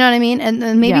minuscule, you know what I mean, and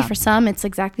then maybe for some it's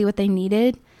exactly what they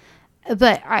needed,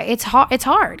 but it's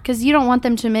hard because you don't want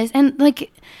them to miss. And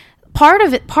like part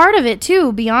of it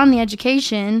too, beyond the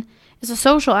education, is a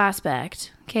social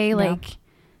aspect. Okay, like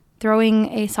throwing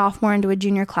a sophomore into a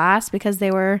junior class because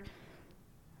they were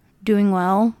doing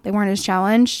well, they weren't as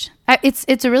challenged.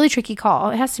 It's a really tricky call.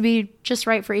 It has to be just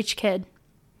right for each kid.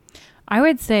 I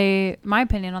would say my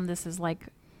opinion on this is like,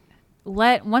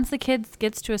 once the kid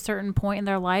gets to a certain point in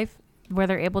their life where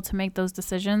they're able to make those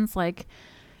decisions, like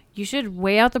you should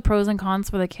weigh out the pros and cons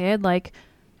for the kid. Like,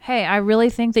 hey, I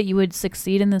really think that you would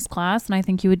succeed in this class, and I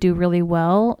think you would do really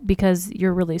well because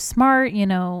you're really smart, you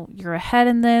know, you're ahead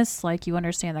in this, like you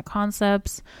understand the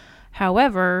concepts.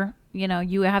 However, you know,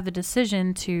 you have the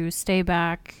decision to stay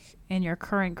back in your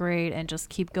current grade and just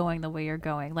keep going the way you're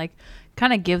going. Like,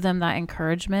 kind of give them that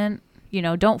encouragement. You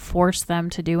know, don't force them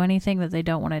to do anything that they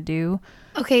don't want to do.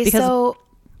 Okay, so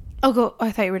go. I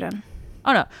thought you were done.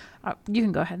 Oh no, you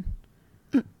can go ahead.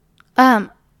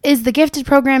 Is the gifted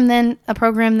program then a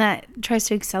program that tries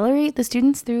to accelerate the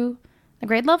students through the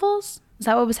grade levels? Is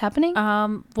that what was happening?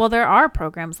 Well, there are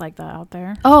programs like that out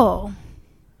there. Oh.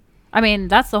 I mean,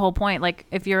 that's the whole point. Like,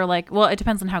 if you're like, well, it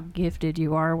depends on how gifted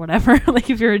you are or whatever.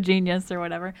 Like, if you're a genius or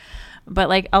whatever. But,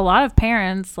 like, a lot of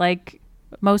parents, like,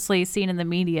 mostly seen in the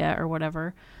media or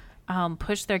whatever,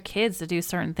 push their kids to do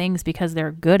certain things because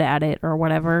they're good at it or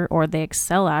whatever, or they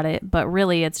excel at it. But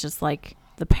really, it's just, like,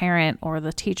 the parent or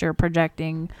the teacher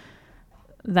projecting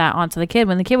that onto the kid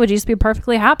when the kid would just be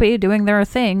perfectly happy doing their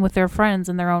thing with their friends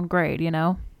in their own grade, you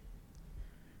know?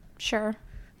 Sure.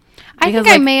 I think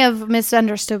I may have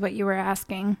misunderstood what you were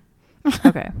asking.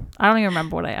 Okay. I don't even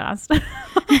remember what I asked.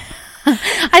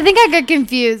 I think I got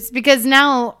confused because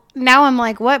now I'm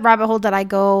like, what rabbit hole did I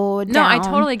go down? No, I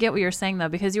totally get what you're saying, though,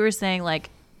 because you were saying,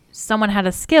 like, someone had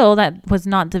a skill that was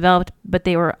not developed, but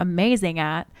they were amazing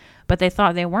at, but they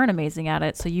thought they weren't amazing at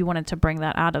it, so you wanted to bring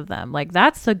that out of them. Like,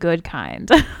 that's the good kind.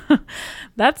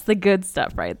 That's the good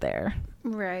stuff right there.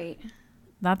 Right.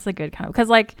 That's the good kind. Because,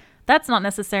 like, that's not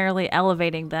necessarily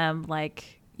elevating them.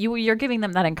 Like, you're giving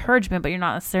them that encouragement, but you're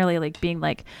not necessarily, like, being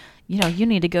like, you know, you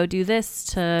need to go do this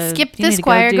to skip this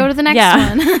choir, go to the next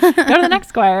one. Go to the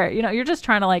next choir. You know, you're just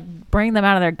trying to, like, bring them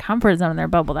out of their comfort zone and their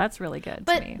bubble. That's really good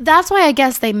to me. That's why I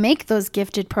guess they make those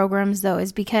gifted programs, though,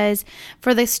 is because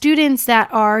for the students that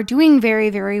are doing very,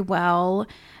 very well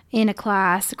in a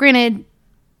class, granted,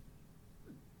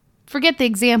 forget the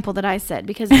example that I said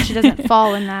because she doesn't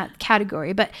fall in that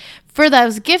category. But for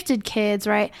those gifted kids,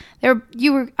 right,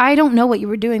 I don't know what you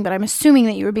were doing, but I'm assuming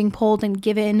that you were being pulled and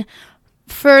given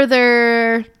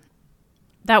further,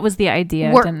 that was the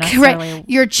idea, work, right?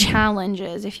 Your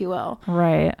challenges, if you will,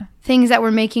 right? Things that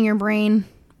were making your brain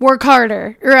work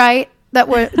harder, right?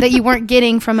 That you weren't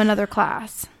getting from another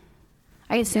class,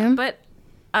 I assume. But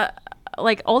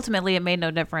like, ultimately, it made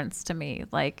no difference to me.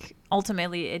 Like,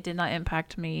 ultimately, it did not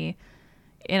impact me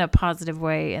in a positive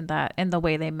way in the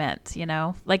way they meant, you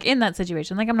know, like in that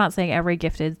situation. Like, I'm not saying every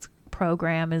gifted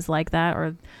program is like that,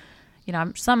 or, you know,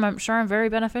 I'm sure I'm very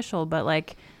beneficial, but,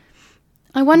 like,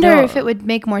 I wonder if it would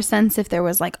make more sense if there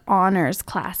was, like, honors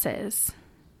classes.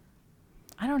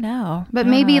 I don't know. But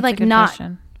maybe, like,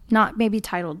 not maybe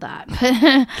titled that.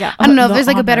 Yeah, I don't know if there's,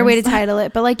 like, a better way to title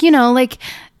it. But, like, you know, like,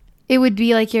 it would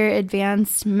be, like, your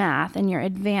advanced math and your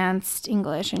advanced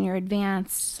English and your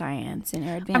advanced science and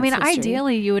your advanced history.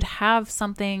 Ideally, you would have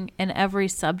something in every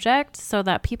subject so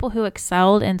that people who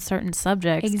excelled in certain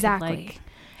subjects exactly. Could, like,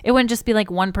 it wouldn't just be,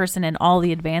 like, one person in all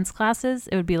the advanced classes.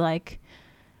 It would be, like,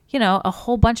 you know, a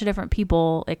whole bunch of different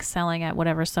people excelling at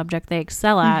whatever subject they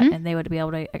excel at, and they would be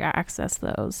able to access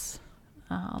those.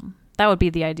 That would be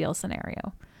the ideal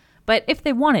scenario. But if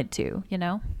they wanted to, you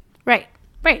know? Right.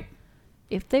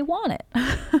 If they want it.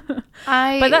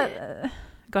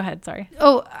 Go ahead. Sorry.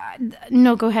 Oh,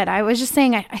 no, go ahead. I was just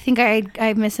saying, I think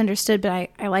I misunderstood, but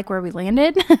I like where we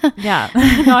landed. Yeah.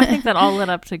 No, I think that all lit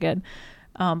up to good.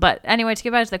 But anyway, to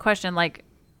get back to the question, like,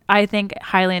 I think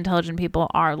highly intelligent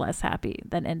people are less happy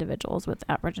than individuals with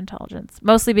average intelligence,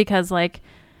 mostly because like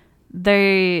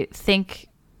they think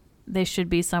they should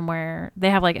be somewhere. They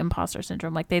have like imposter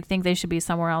syndrome. Like they think they should be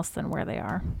somewhere else than where they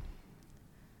are,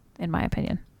 in my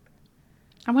opinion.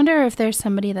 I wonder if there's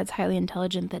somebody that's highly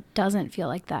intelligent that doesn't feel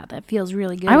like that feels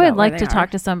really good. I would like to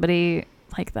talk to somebody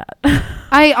like that.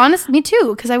 Me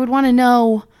too, because I would want to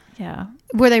know, yeah,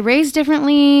 were they raised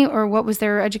differently, or what was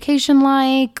their education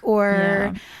like,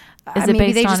 or is it maybe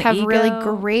based they on just have ego? really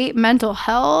great mental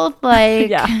health. Like,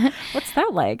 yeah, what's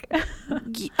that like?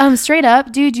 Straight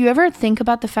up, dude, do you ever think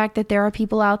about the fact that there are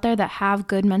people out there that have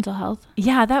good mental health?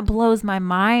 Yeah, that blows my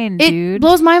mind, It dude.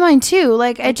 blows my mind too.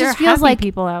 Like it there just are feels happy like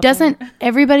people out doesn't there.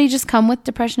 everybody just come with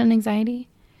depression and anxiety?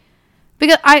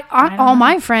 Because I all don't know.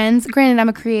 my friends, granted, I'm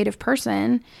a creative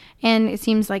person, and it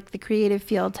seems like the creative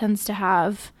field tends to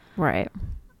have Right.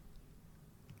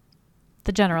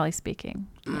 The generally speaking.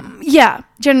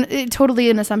 Totally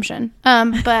an assumption.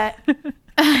 But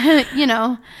you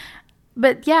know,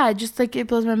 but yeah, just like it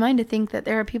blows my mind to think that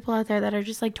there are people out there that are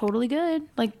just like totally good,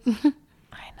 like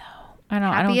I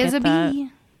don't happy get as a that. bee.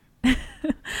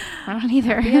 I don't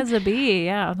either. Happy as a bee.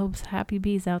 Yeah, those happy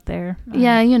bees out there.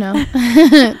 Yeah, you know.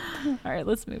 All right,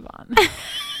 let's move on.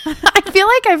 I feel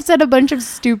like I've said a bunch of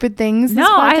stupid things. No,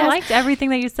 this I podcast. liked everything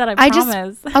that you said. I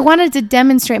promise. I wanted to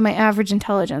demonstrate my average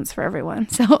intelligence for everyone.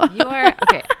 So You are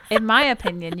okay. In my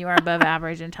opinion, you are above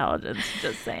average intelligence.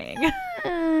 Just saying.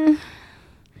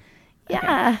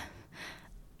 Yeah.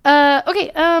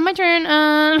 Okay. My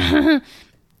turn.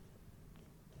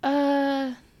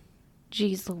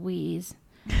 Jeez Louise.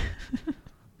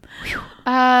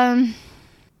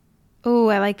 Oh,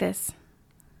 I like this.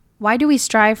 Why do we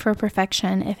strive for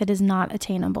perfection if it is not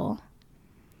attainable?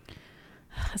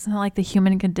 Isn't that like the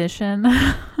human condition?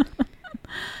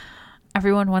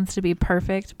 Everyone wants to be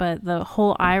perfect, but the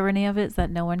whole irony of it is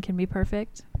that no one can be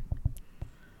perfect.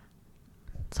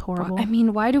 It's horrible. I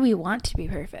mean, why do we want to be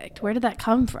perfect? Where did that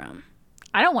come from?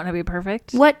 I don't want to be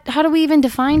perfect. How do we even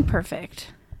define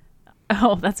perfect?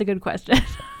 Oh, that's a good question.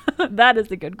 That is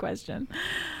a good question.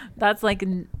 That's like,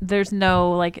 there's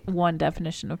no like one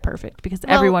definition of perfect because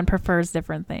everyone prefers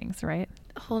different things, right?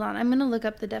 Hold on. I'm going to look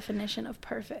up the definition of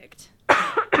perfect.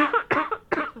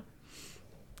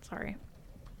 Sorry.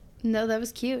 No, that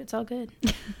was cute. It's all good.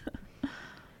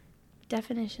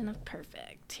 Definition of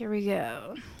perfect. Here we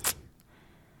go.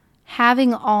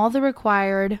 Having all the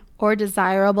required or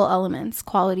desirable elements,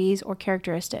 qualities, or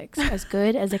characteristics as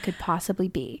good as it could possibly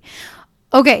be.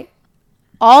 Okay.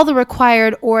 All the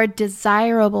required or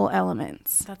desirable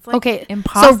elements. That's like okay.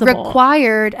 impossible. So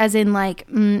required as in like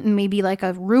maybe like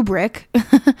a rubric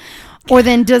or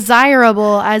then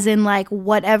desirable as in like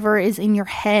whatever is in your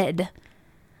head.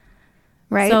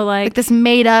 Right? So like this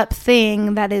made up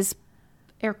thing that is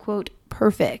air quote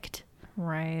perfect.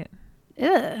 Right.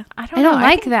 Ugh. I don't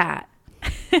like that.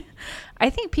 I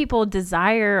think people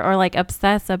desire or like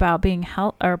obsess about being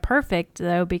or perfect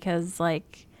though, because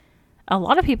like a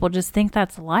lot of people just think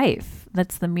that's life.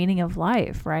 That's the meaning of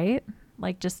life, right?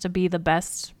 Like just to be the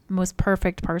best, most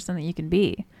perfect person that you can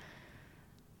be.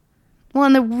 Well,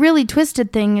 and the really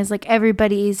twisted thing is like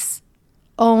everybody's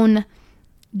own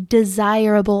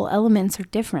desirable elements are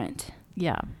different.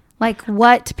 Yeah. Like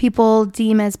what people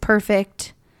deem as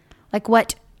perfect, like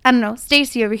what, I don't know,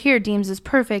 Stacy over here deems as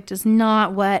perfect is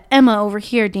not what Emma over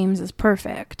here deems as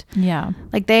perfect. Yeah.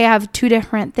 Like they have two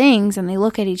different things and they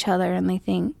look at each other and they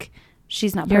think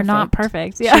she's not perfect. You're not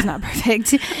perfect. Yeah. She's not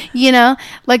perfect. You know,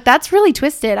 like that's really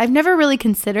twisted. I've never really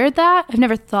considered that. I've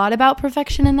never thought about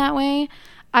perfection in that way.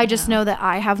 I just know that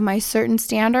I have my certain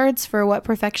standards for what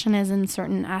perfection is in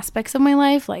certain aspects of my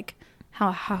life, like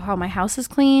how my house is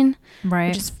clean, right?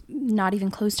 Which is not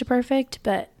even close to perfect,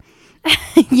 but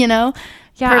you know,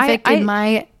 perfect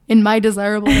in my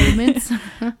desirable elements.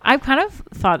 I've kind of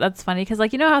thought that's funny because,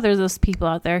 like, you know how there's those people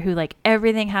out there who like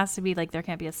everything has to be like there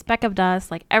can't be a speck of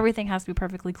dust, like everything has to be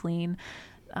perfectly clean.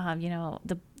 You know,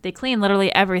 they clean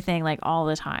literally everything like all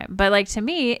the time. But like to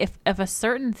me, if a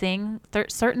certain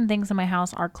things in my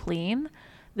house are clean,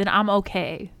 then I'm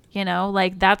okay. You know,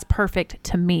 like that's perfect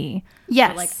to me.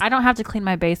 Yes. But, like I don't have to clean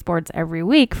my baseboards every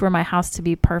week for my house to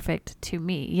be perfect to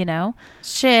me, you know?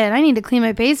 Shit, I need to clean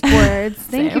my baseboards.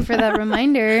 Thank you for that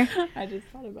reminder. I just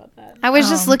thought about that. I was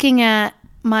just looking at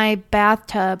my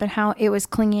bathtub and how it was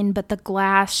clean, but the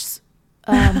glass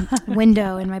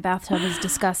window in my bathtub is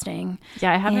disgusting.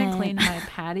 Yeah, I haven't And- cleaned my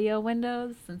patio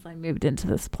windows since I moved into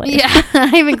this place. Yeah, I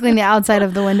haven't cleaned the outside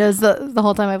of the windows the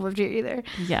whole time I've lived here either.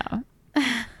 Yeah.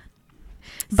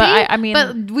 See? But I mean,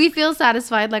 but we feel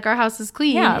satisfied like our house is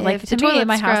clean. Yeah, like, if to the me, toilet's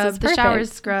my house is scrubbed, the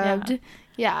shower's perfect. scrubbed.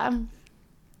 Yeah.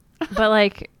 but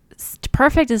like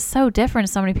perfect is so different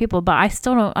to so many people, but I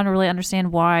still don't really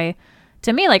understand why.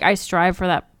 To me, like, I strive for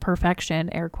that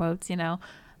perfection, air quotes, you know,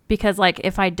 because like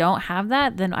if I don't have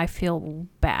that, then I feel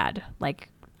bad. Like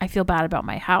I feel bad about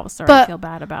my house, or I But- feel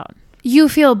bad about. You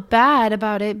feel bad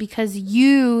about it because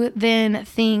you then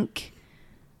think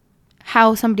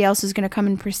how somebody else is going to come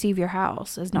and perceive your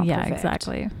house as not Yeah, perfect.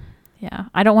 exactly. Yeah,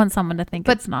 I don't want someone to think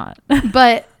But- it's not.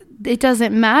 But it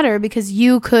doesn't matter because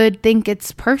you could think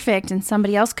it's perfect and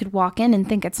somebody else could walk in and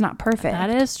think it's not perfect. That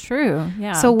is true.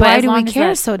 Yeah. So But why as do we long as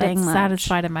care so dang that's much?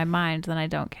 satisfied in my mind, then I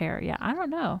don't care. Yeah, I don't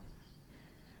know.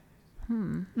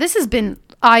 This has been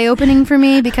eye-opening for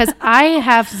me because I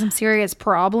have some serious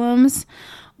problems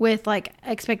with like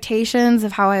expectations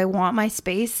of how I want my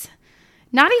space.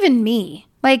 Not even me.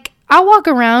 Like I walk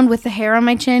around with the hair on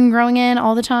my chin growing in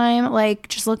all the time, like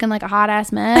just looking like a hot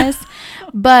ass mess.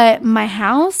 But my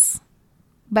house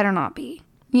better not be.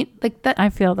 Like that. I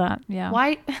feel that. Yeah.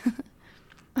 Why?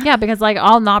 Yeah, because like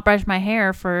I'll not brush my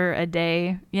hair for a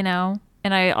day, you know,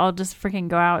 and I'll just freaking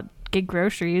go out, get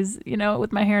groceries, you know,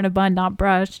 with my hair in a bun, not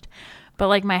brushed. But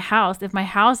like my house, if my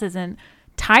house isn't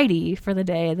tidy for the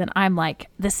day, then I'm like,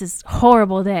 this is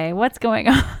horrible day. What's going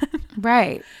on?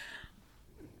 Right.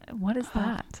 What is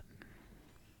that?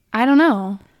 I don't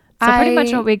know. So pretty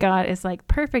much what we got is like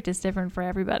perfect is different for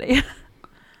everybody.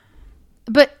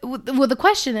 But well, the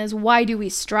question is, why do we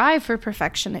strive for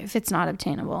perfection if it's not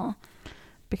obtainable?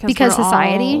 Because we're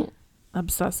society? all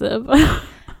obsessive.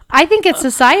 I think it's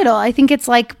societal. I think it's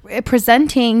like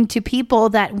presenting to people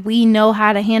that we know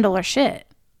how to handle our shit.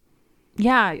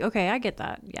 Yeah, okay, I get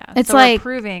that. Yeah. It's so like- we're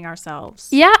proving ourselves.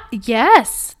 Yeah.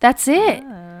 Yes, that's it.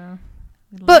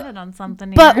 We But- landed on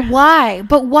something But here. why?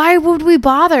 But why would we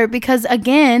bother? Because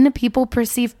again, people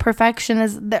perceive perfection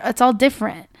as it's all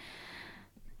different.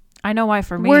 I know why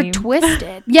for me. We're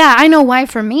twisted. Yeah, I know why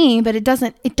for me, but it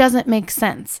doesn't make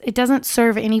sense. It doesn't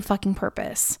serve any fucking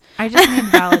purpose. I just need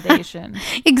validation.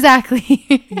 Exactly.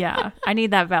 Yeah, I need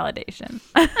that validation.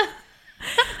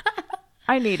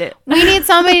 I need it. We need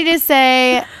somebody to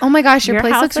say, "Oh my gosh, your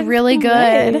place house looks looks really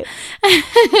good."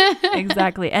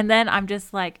 Exactly. And then I'm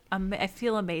just like, I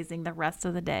feel amazing the rest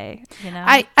of the day, you know?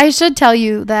 I should tell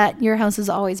you that your house has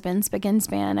always been spick and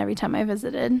span every time I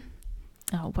visited.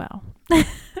 Oh, well.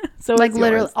 So Like it's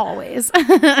literally yours. always. So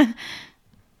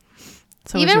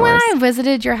it's Even when yours. I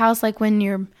visited your house, like when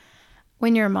you lived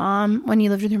with your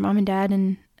mom and dad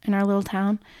in our little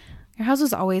town, your house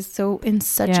was always so in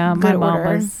such yeah, good my order.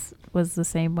 mom was the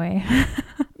same way.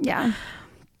 Yeah.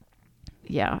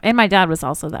 Yeah. And my dad was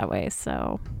also that way.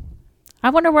 So I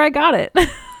wonder where I got it.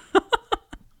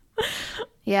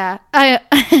 Yeah.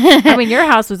 I mean, your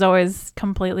house was always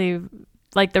completely,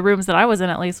 like the rooms that I was in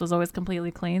at least was always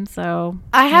completely clean. So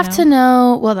I have to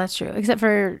know. Well, that's true, except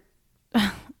for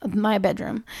my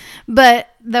bedroom, but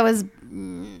that was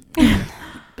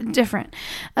different.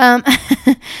 I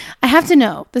have to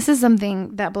know. This is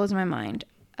something that blows my mind.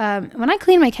 When I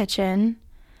clean my kitchen,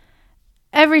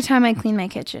 every time I clean my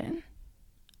kitchen,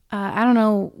 I don't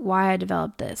know why I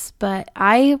developed this, but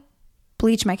I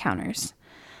bleach my counters.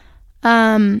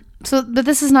 But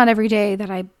this is not every day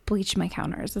that I bleach my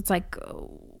counters. It's like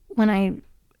when I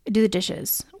do the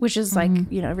dishes, which is like,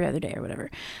 every other day or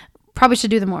whatever. Probably should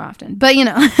do them more often, but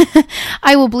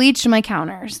I will bleach my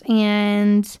counters,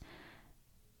 and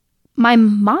my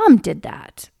mom did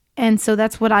that. And so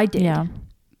that's what I did. Yeah.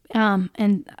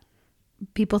 And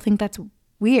people think that's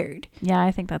weird. Yeah,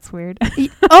 I think that's weird.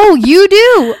 Oh, you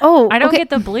do? Oh, I don't okay. get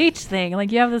the bleach thing.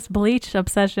 Like you have this bleach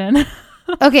obsession.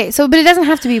 Okay, so but it doesn't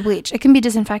have to be bleach. It can be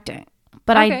disinfectant.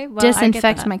 But Okay, I well, I get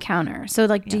disinfect that. my counter. So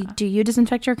like, Yeah. do you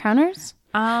disinfect your counters?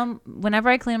 Whenever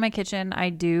I clean my kitchen, I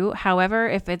do. However,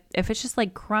 if it's just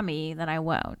like crummy, then I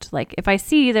won't. Like if I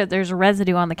see that there's a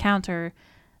residue on the counter,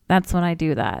 that's when I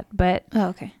do that. But Oh,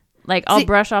 okay. like I'll See-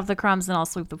 brush off the crumbs and I'll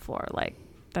sweep the floor. Like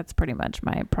that's pretty much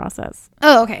my process.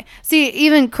 Oh, okay. See,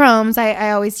 even crumbs,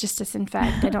 I always just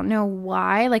disinfect. I don't know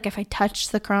why. Like if I touch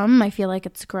the crumb, I feel like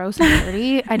it's gross and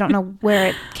dirty. I don't know where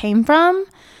it came from,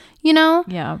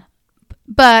 Yeah.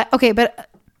 But okay,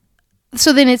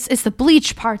 so then it's the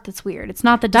bleach part that's weird. It's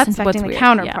not the That's what's disinfecting the weird,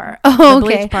 counter yeah. part. The Oh,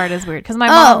 okay. bleach part is weird because my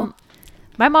Oh.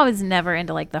 mom is never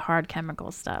into like the hard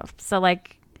chemical stuff. So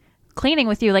like cleaning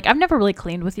with you, like I've never really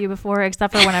cleaned with you before,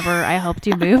 except for whenever I helped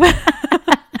you move.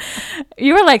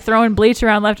 You were like throwing bleach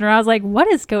around left and right. I was like, what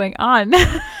is going on?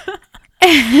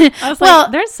 I was Well-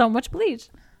 like, there's so much bleach.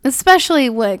 Especially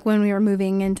like when we were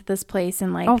moving into this place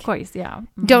and like Oh, of course, yeah.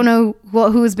 Mhm. don't know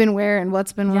who's been where and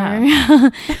what's been Yeah.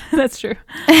 where. That's true.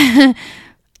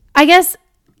 I guess.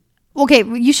 Okay,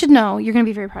 you should know. You're gonna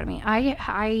be very proud of me.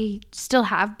 I still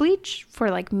have bleach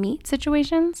for like meat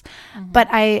situations, but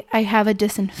I have a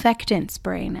disinfectant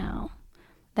spray now.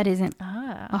 That isn't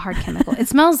a hard chemical. It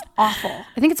smells awful.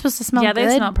 I think it's supposed to smell Yeah, good.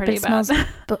 they smell pretty but it bad.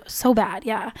 smells so bad.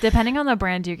 Yeah. Depending on the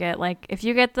brand you get, like if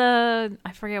you get I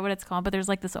forget what it's called, but there's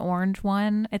like this orange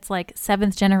one. It's like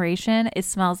 7th generation. It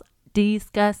smells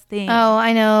disgusting. Oh,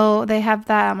 I know. They have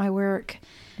that at my work.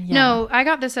 Yeah. No, I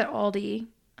got this at Aldi.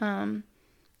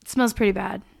 It smells pretty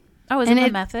bad. Oh, is and it the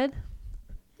it- Method?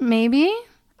 Maybe.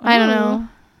 I don't Ooh. know.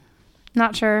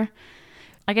 Not sure.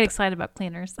 I get excited about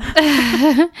cleaners.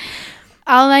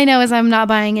 All I know is I'm not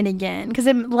buying it again because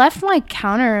it left my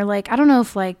counter. Like, I don't know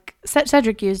if like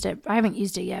Cedric used it. I haven't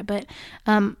used it yet, but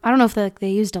I don't know if they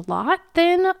used a lot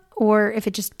then or if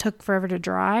it just took forever to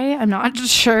dry. I'm not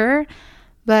sure.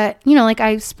 But, you know, like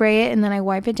I spray it and then I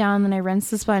wipe it down, then I rinse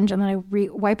the sponge and then I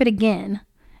wipe it again.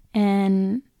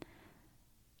 And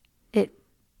it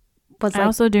was I like,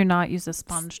 also do not use a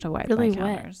sponge to wipe really my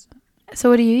wet. counters. so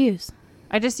what do you use?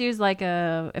 I just use like if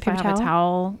I Paper have a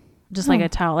towel, just like a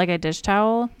towel, like a dish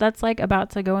towel that's like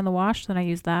about to go in the wash, then I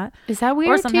use that. Is that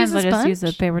weird? Or sometimes to use I a just use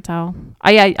sponge? a paper towel.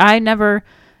 I never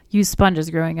used sponges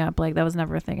growing up. Like that was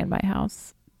never a thing in my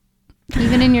house.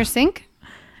 Even in your sink?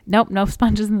 Nope, no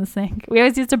sponges in the sink. We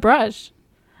always used a brush.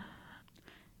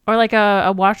 Or like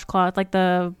a washcloth, like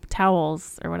the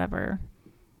towels or whatever.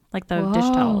 Like the dish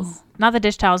Whoa. towels. Not the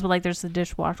dish towels, but like there's the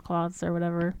dish washcloths or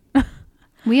whatever.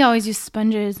 We always use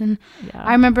sponges. And Yeah.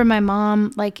 I remember my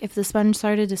mom, like, if the sponge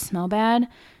started to smell bad,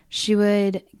 she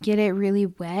would get it really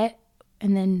wet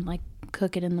and then, like,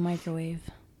 cook it in the microwave.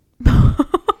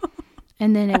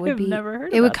 And then it would I've be, never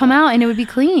heard it would about come that. out and it would be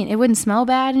clean. It wouldn't smell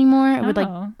bad anymore. It would, like,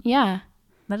 Oh, yeah.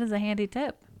 that is a handy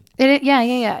tip.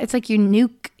 Yeah. It's like you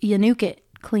nuke it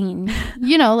clean.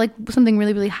 You know, like something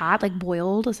really, really hot, like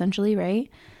boiled, essentially, right?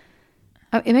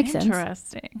 It makes sense.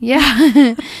 Interesting.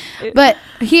 Yeah. But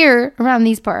here around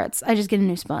these parts, I just get a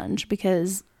new sponge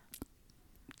because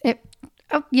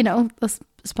the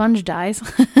sponge dies.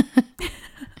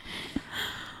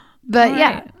 But All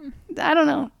yeah, right. I don't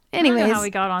know. I don't know Anyways, how we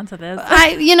got onto this.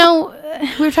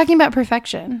 we were talking about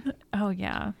perfection. Oh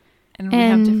yeah. And we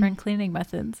have And- different cleaning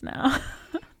methods now.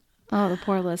 Oh, the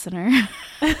poor listener.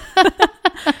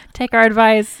 Take our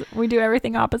advice. We do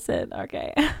everything opposite.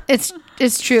 Okay. It's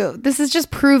true. This is just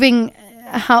proving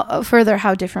how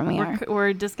different we are.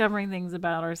 We're discovering things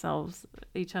about ourselves,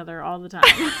 each other all the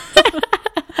time.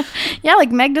 Yeah,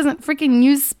 like Meg doesn't freaking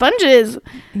use sponges.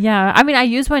 Yeah. I mean, I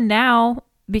use one now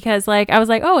because like I was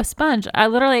like, oh, a sponge. I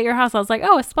literally at your house, I was like,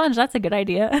 oh, a sponge. That's a good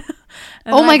idea. And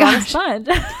Oh then my I bought a gosh. sponge.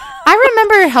 I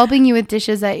remember helping you with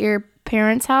dishes at your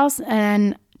parents' house,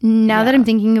 and now that Yeah. I'm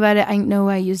thinking about it, I know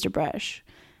I used a brush.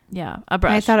 Yeah, a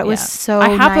brush. I thought it was yeah. so I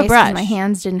have nice a 'cause brush. my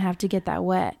hands didn't have to get that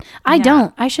wet. I Yeah.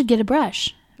 don't. I should get a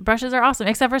brush. Brushes are awesome,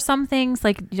 except for some things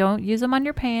like you don't use them on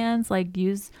your pans. Like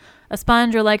use a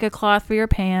sponge or like a cloth for your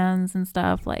pans and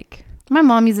stuff. Like, My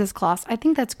mom uses cloths. I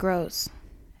think that's gross.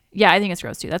 yeah, I think it's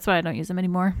gross too. That's why I don't use them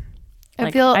anymore. I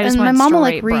Like, feel, I just and my want mom will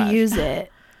like straight brush. reuse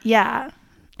it. Yeah.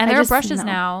 And I there are just brushes know.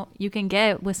 now you can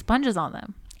get with sponges on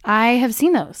them. I have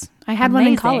seen those. I had one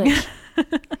in Amazing. college.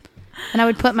 And I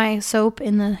would put my soap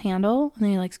in the handle and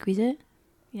then you like squeeze it.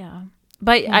 Yeah,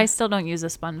 but Yeah. I still don't use a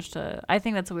sponge to. I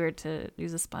think that's weird to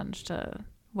use a sponge to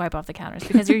wipe off the counters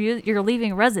because you're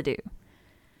leaving residue.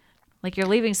 Like you're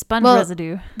leaving sponge Well,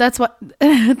 residue. That's what.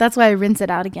 That's why I rinse it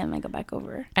out again and I go back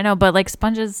over. I know, but like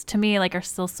sponges to me like are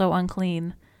still so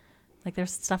unclean. Like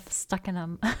there's stuff stuck in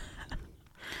them. I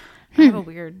have a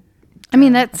weird. I mean,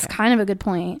 term. that's Okay. kind of a good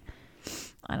point.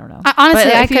 I don't know. Honestly,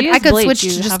 But I if you could use bleach, switch you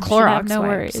to just should have Clorox no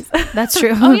wipes. worries. That's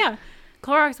true. Oh yeah,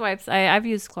 Clorox wipes. I've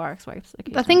used Clorox wipes.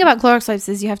 The thing about Clorox wipes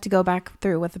is you have to go back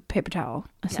through with a paper towel,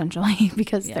 essentially,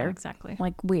 because yeah, they're exactly.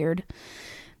 like weird.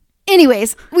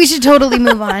 Anyways, we should totally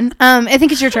move on. I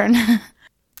think it's your turn.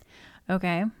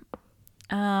 Okay.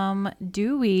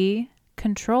 Do we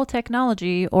control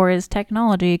technology or is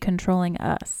technology controlling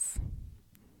us?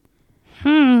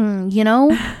 You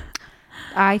know,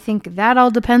 I think that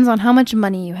all depends on how much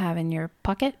money you have in your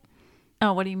pocket.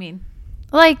 Oh, what do you mean?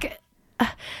 Like,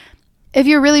 if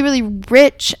you're really, really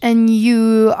rich and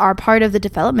you are part of the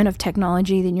development of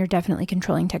technology, then you're definitely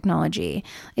controlling technology.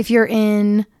 If you're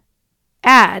in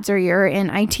ads or you're in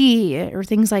IT or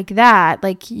things like that,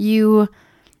 like you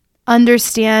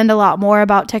understand a lot more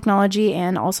about technology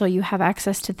and also you have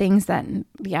access to things that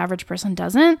the average person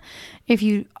doesn't. If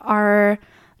you are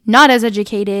not as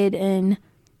educated in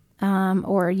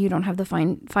or you don't have the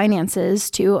finances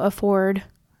to afford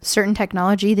certain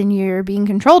technology, then you're being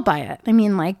controlled by it. I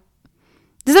mean, like,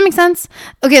 does that make sense?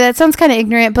 Okay, that sounds kind of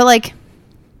ignorant, but like,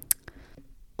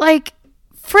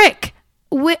 frick.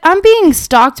 I'm being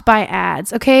stalked by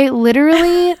ads. Okay,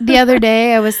 literally the other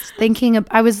day,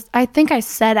 I think I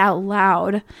said out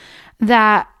loud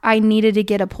that I needed to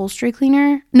get upholstery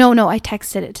cleaner. No, I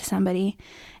texted it to somebody.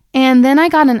 And then I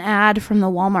got an ad from the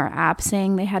Walmart app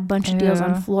saying they had a bunch of deals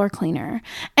on floor cleaner.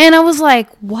 And I was like,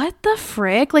 what the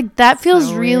frick? Like, that feels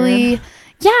so really, weird.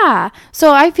 Yeah.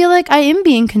 So I feel like I am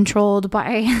being controlled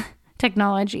by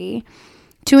technology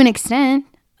to an extent.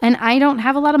 And I don't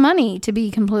have a lot of money, to be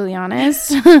completely honest.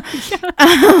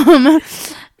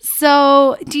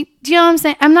 So do you know what I'm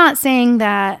saying? I'm not saying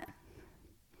that.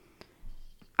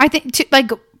 I think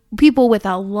like people with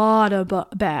a lot of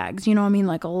bags, you know what I mean?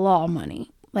 Like a lot of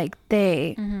money. Like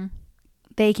they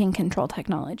can control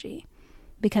technology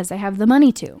because they have the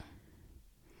money to.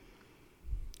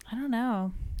 I don't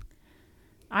know.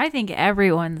 I think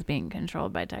everyone's being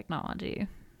controlled by technology.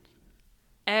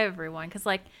 Everyone. Because,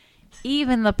 like,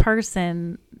 even the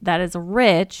person that is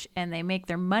rich and they make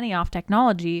their money off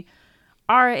technology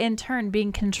are in turn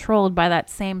being controlled by that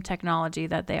same technology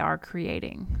that they are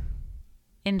creating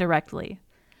indirectly.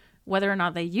 Whether or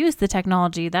not they use the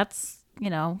technology, that's,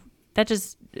 that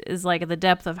just is like the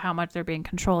depth of how much they're being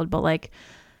controlled. But like,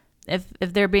 if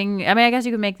they're being, I mean, I guess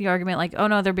you could make the argument like, oh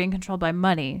no, they're being controlled by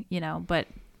money, but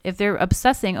if they're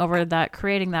obsessing over that,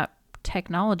 creating that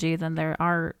technology, then they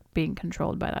are being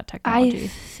controlled by that technology. I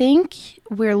think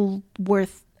we're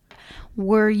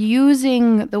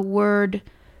using the word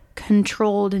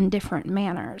controlled in different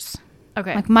manners.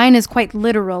 Okay. Like mine is quite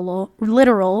literal,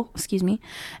 excuse me.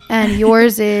 And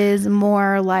yours is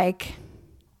more like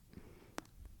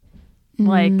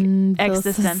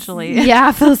existentially.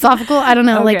 Yeah, philosophical. I don't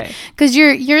know. Okay. Like, cause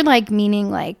you're like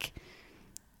meaning like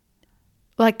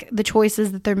the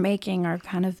choices that they're making are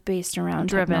kind of based around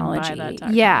driven technology. By that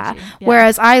technology. Yeah.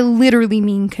 Whereas I literally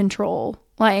mean control.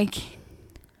 Like,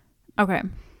 okay.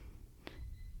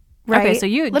 Right. Okay, so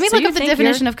let me look up the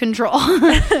definition of control.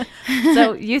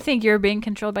 So you think you're being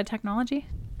controlled by technology?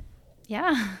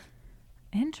 Yeah.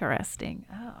 Interesting.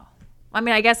 Oh. I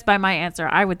mean, I guess by my answer,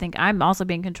 I would think I'm also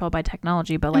being controlled by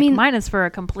technology, but like mine is for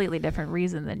a completely different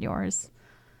reason than yours.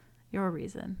 Your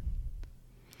reason.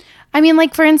 I mean,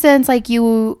 like, for instance, like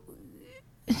you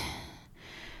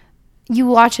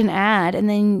watch an ad and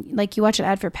then like you watch an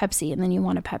ad for Pepsi and then you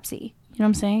want a Pepsi. You know what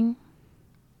I'm saying?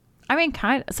 I mean,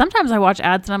 kind of. Sometimes I watch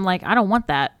ads and I'm like, I don't want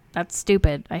that. That's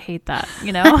stupid. I hate that,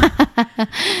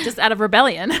 just out of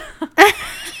rebellion.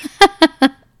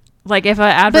 Like if an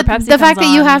ad for Pepsi the fact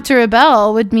that you have to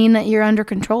rebel would mean that you're under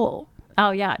control.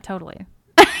 Oh yeah, totally.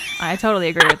 I totally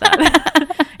agree with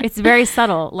that. It's very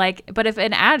subtle. Like, but if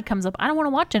an ad comes up, I don't want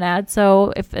to watch an ad.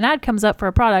 So if an ad comes up for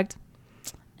a product,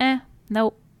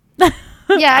 nope. Yeah,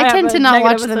 I tend to not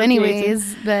watch them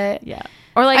anyways, but yeah.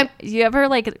 Or like, you ever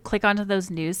like click onto those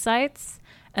news sites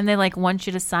and they like want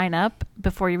you to sign up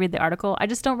before you read the article? I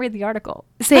just don't read the article.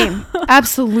 Same.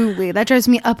 Absolutely. That drives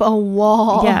me up a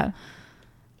wall. Yeah.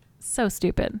 So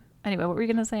stupid. Anyway, what were you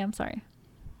going to say? I'm sorry.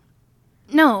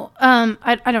 No,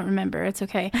 I don't remember. It's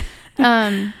okay.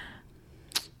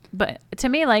 But to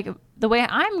me, like the way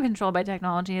I'm controlled by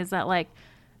technology is that like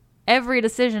every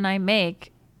decision I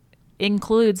make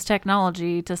includes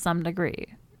technology to some degree,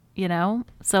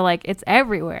 So like it's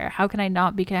everywhere. How can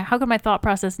my thought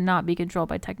process not be controlled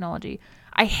by technology?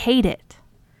 I hate it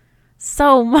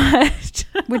so much.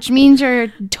 Which means you're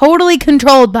totally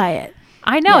controlled by it.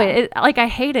 I know it. Like I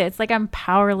hate it. It's like I'm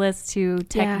powerless to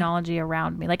technology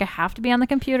around me. Like I have to be on the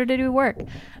computer to do work.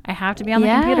 I have to be on the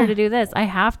computer to do this. I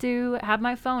have to have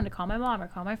my phone to call my mom or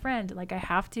call my friend. Like I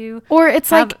have to. Or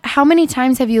it's like, how many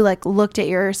times have you like looked at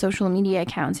your social media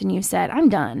accounts and you said, I'm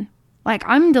done. Like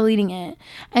I'm deleting it.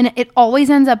 And it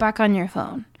always ends up back on your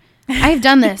phone. I've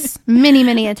done this many,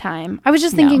 many a time. I was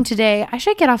just thinking today, I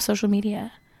should get off social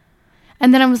media.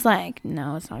 And then I was like,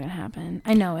 no, it's not going to happen.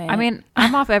 I know it. I mean,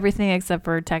 I'm off everything except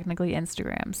for technically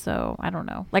Instagram. So I don't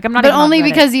know. Like I'm not. But only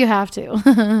because you have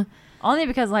to. Only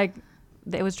because like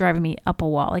it was driving me up a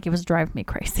wall. Like it was driving me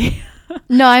crazy.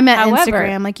 No, I meant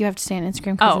Instagram. Like you have to stay on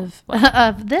Instagram because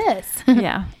of this.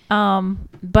 Yeah.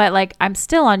 But like I'm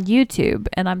still on YouTube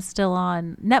and I'm still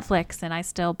on Netflix and I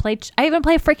still play. I even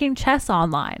play freaking chess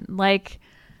online. Like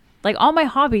all my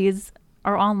hobbies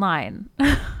are online.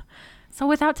 So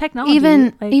without technology,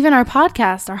 even our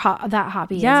podcast, that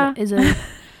hobby is a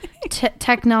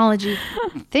technology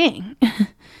thing.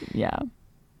 Yeah.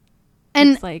 And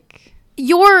it's like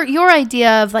your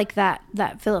idea of like that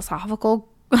philosophical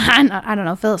I don't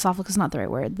know, philosophical is not the right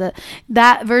word.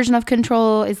 That version of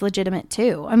control is legitimate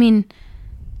too. I mean,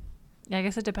 yeah, I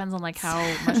guess it depends on like how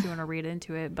much you want to read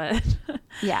into it, but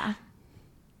yeah.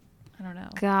 I don't know.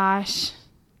 Gosh.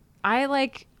 I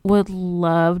like would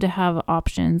love to have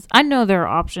options. I know there are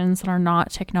options that are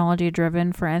not technology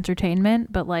driven for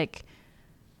entertainment, but like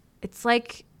it's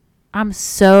like I'm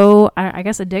so I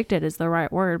guess addicted is the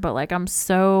right word, but like I'm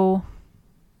so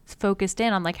focused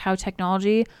in on like how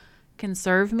technology can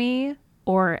serve me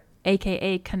or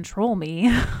aka control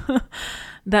me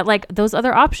that like those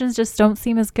other options just don't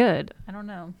seem as good. I don't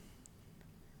know.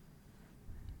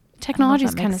 Technology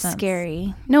is kind of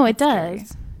scary. No, it does.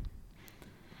 Scary.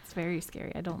 It's very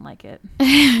scary. I don't like it.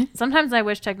 Sometimes I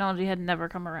wish technology had never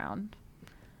come around.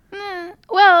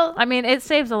 Well, I mean, it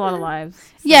saves a lot of lives. So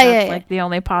yeah. Like the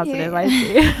only positive I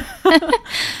see.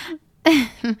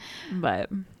 But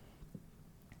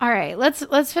all right,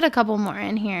 let's fit a couple more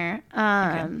in here.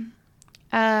 Okay.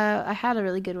 I had a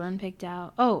really good one picked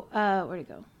out. Oh, where'd it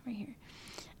go? Right here.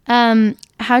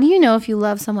 How do you know if you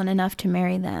love someone enough to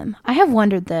marry them? I have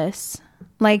wondered this,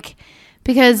 like,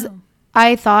 because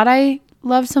I thought I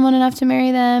loved someone enough to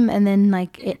marry them, and then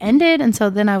like it ended, and so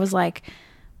then I was like,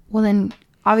 well, then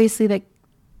obviously like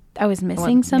I was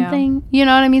missing something. Yeah. You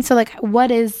know what I mean? So like,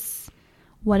 what is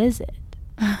it?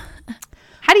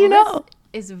 How do you know?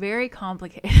 It's very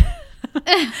complicated.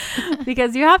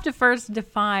 Because you have to first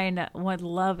define what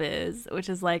love is, which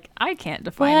is like I can't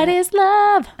define what is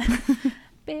love.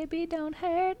 Baby, don't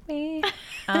hurt me.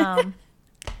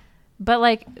 But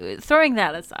like throwing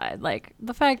that aside, like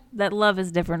the fact that love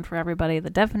is different for everybody,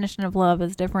 the definition of love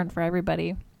is different for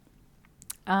everybody.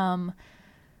 I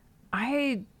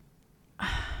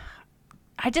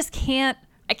just can't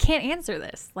answer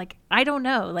this. Like I don't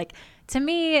know. Like to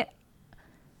me,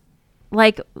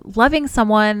 like loving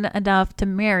someone enough to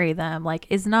marry them, like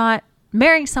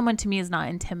marrying someone to me is not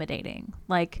intimidating.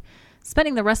 Like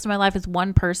spending the rest of my life as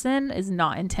one person is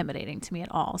not intimidating to me at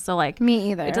all. So like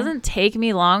me either. It doesn't take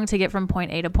me long to get from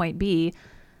point A to point B.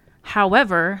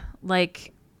 However,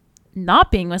 like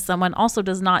not being with someone also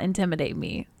does not intimidate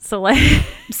me. So like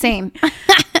same.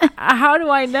 How do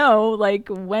I know like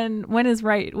when is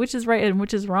right, which is right and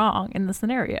which is wrong in the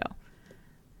scenario?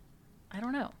 I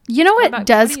don't know. You know what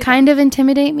does kind of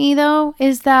intimidate me though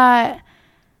is that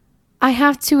I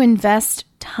have to invest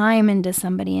time into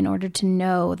somebody in order to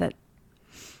know that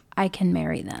I can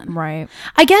marry them. Right.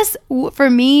 I guess for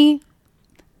me,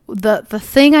 the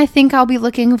thing I think I'll be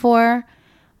looking for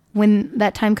when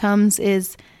that time comes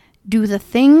is, do the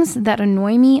things that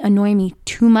annoy me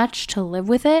too much to live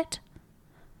with it?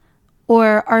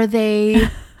 Or are they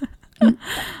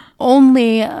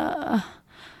only...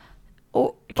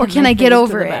 Or can I get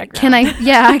over it? Can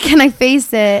I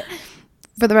face it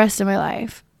for the rest of my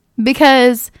life?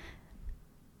 Because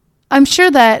I'm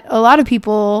sure that a lot of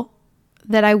people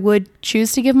that I would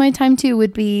choose to give my time to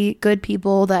would be good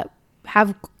people that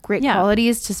have great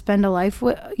qualities to spend a life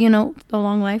with, a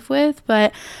long life with.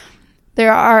 But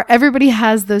everybody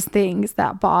has those things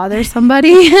that bother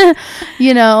somebody,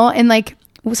 and like,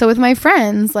 so with my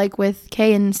friends, like with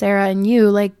Kay and Sarah and you,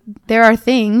 like there are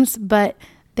things, but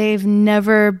they've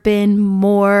never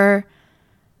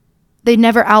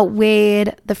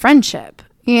outweighed the friendship,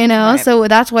 right. So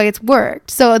that's why it's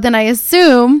worked. So then I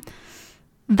assume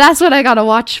that's what I got to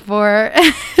watch for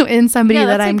in somebody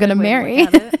that I'm going to marry.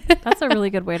 That's a really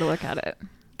good way to look at it.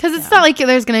 Because it's not like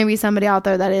there's going to be somebody out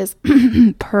there that is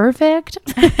perfect.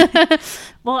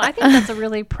 Well, I think that's a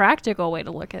really practical way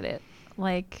to look at it.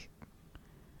 Like,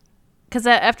 because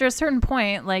after a certain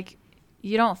point, like,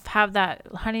 you don't have that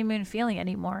honeymoon feeling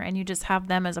anymore, and you just have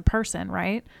them as a person,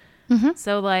 right? Mm-hmm.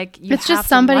 So like it's just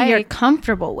somebody you're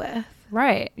comfortable with,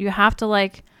 right? You have to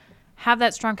like have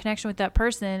that strong connection with that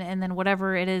person, and then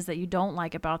whatever it is that you don't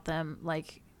like about them,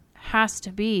 like, has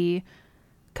to be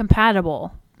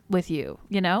compatible with you.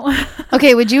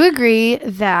 Okay, would you agree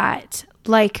that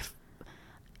like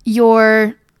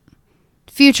your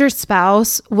future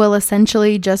spouse will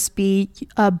essentially just be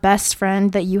a best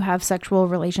friend that you have sexual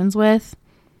relations with?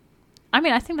 I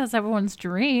mean, I think that's everyone's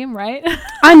dream, right?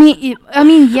 I mean,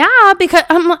 yeah, because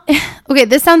okay,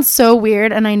 this sounds so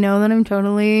weird, and I know that I'm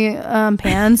totally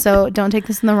pan, so don't take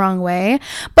this in the wrong way.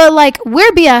 But like,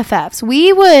 we're BFFs.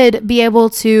 We would be able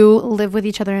to live with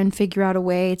each other and figure out a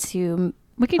way to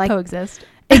coexist.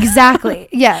 Exactly.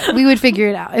 Yeah, we would figure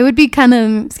it out. It would be kind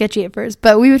of sketchy at first,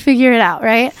 but we would figure it out,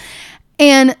 right?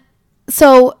 And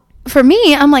so for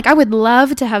me, I'm like, I would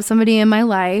love to have somebody in my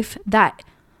life that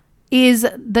is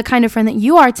the kind of friend that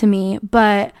you are to me,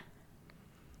 but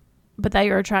But that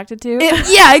you're attracted to?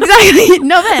 Yeah, exactly.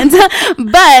 No offense.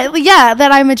 But yeah,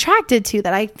 that I'm attracted to,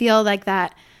 that I feel like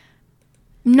that,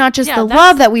 not just the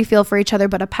love that we feel for each other,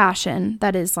 but a passion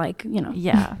that is like,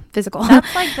 physical.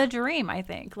 That's like the dream, I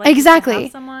think. Like, exactly.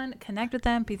 have someone, connect with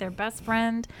them, be their best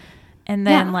friend. And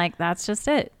then like, that's just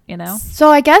it, So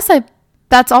I guess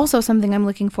that's also something I'm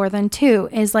looking for then too,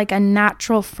 is like a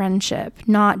natural friendship,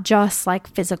 not just like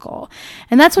physical.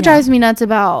 And that's what drives me nuts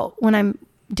about when I'm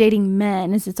dating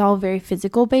men, is it's all very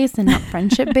physical based and not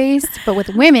friendship based. But with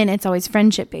women, it's always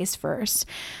friendship based first,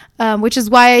 which is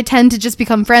why I tend to just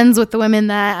become friends with the women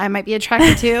that I might be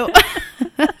attracted to.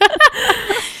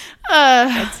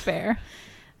 That's fair.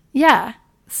 Yeah.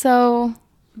 So,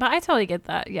 but I totally get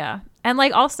that. Yeah. And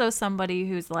like also somebody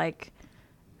who's like,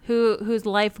 whose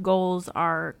life goals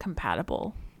are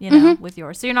compatible, with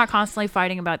yours. So you're not constantly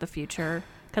fighting about the future.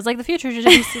 Because, like, the future should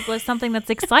just be something that's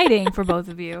exciting for both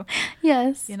of you.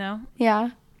 Yes. Yeah.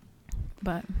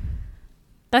 But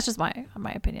that's just my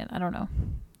opinion. I don't know.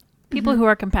 People who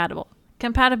are compatible.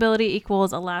 Compatibility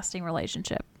equals a lasting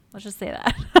relationship. Let's just say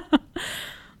that.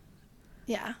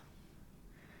 Yeah.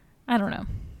 I don't know.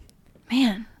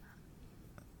 Man.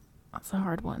 That's a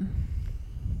hard one.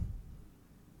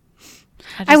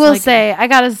 I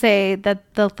gotta say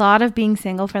that the thought of being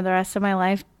single for the rest of my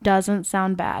life doesn't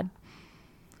sound bad.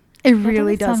 It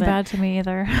really doesn't sound bad to me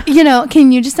either.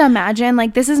 Can you just imagine?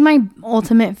 Like, this is my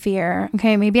ultimate fear.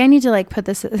 Okay, maybe I need to like put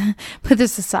this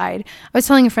aside. I was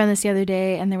telling a friend this the other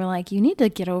day, and they were like, "You need to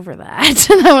get over that."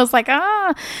 And I was like,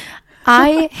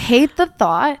 I hate the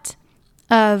thought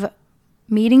of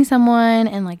meeting someone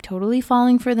and like totally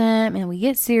falling for them, and we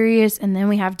get serious, and then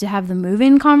we have to have the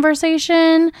move-in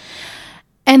conversation,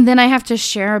 and then I have to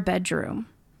share a bedroom.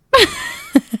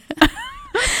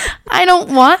 I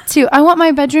don't want to. I want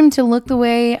my bedroom to look the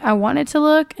way I want it to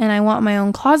look, and I want my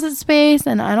own closet space,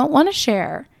 and I don't want to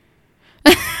share.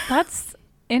 That's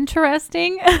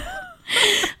interesting.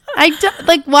 I don't,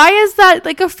 like, why is that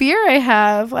like a fear I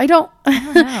have? I don't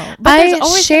know. But I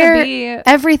share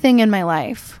everything in my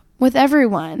life with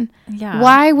everyone. Yeah.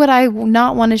 Why would I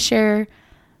not want to share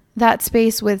that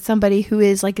space with somebody who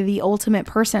is like the ultimate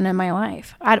person in my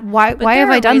life? Why have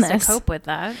I done this? To cope with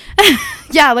that.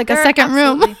 Yeah, like a second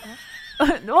room.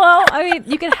 Well, I mean,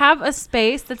 you could have a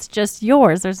space that's just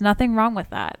yours. There's nothing wrong with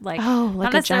that. Like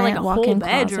not necessarily like a whole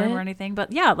bedroom or anything,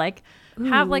 but yeah, like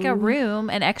have like a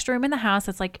room, an extra room in the house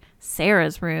that's like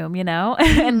Sarah's room,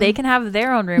 and they can have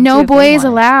their own room. No boys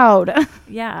allowed.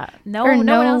 Yeah, no one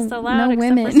else allowed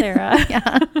except for Sarah.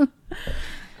 Yeah.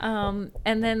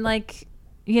 And then like,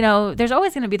 there's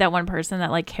always going to be that one person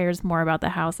that like cares more about the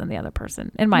house than the other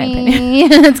person, in my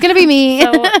opinion. It's going to be me.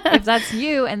 So if that's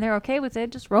you and they're okay with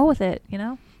it, just roll with it,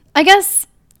 I guess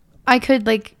I could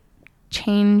like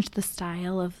change the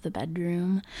style of the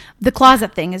bedroom. The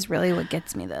closet thing is really what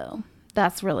gets me though.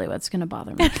 That's really what's going to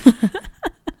bother me.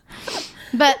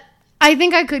 But I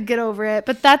think I could get over it.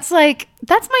 But that's my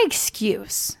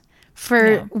excuse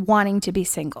for wanting to be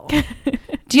single.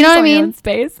 Do you know what I mean?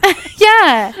 Space.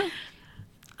 Yeah.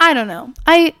 I don't know.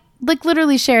 I like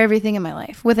literally share everything in my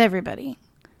life with everybody.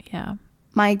 Yeah.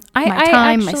 My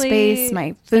time, my space,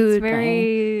 my food. It's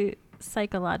very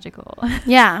psychological.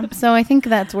 Yeah. So I think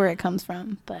that's where it comes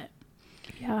from. But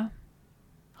yeah.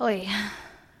 Oy.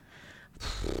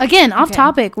 Again, off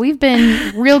topic. We've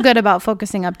been real good about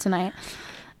focusing up tonight.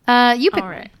 You pick. All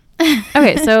right.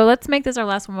 Okay, so let's make this our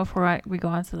last one before we go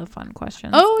on to the fun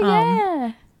questions. Oh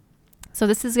yeah. So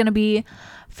this is gonna be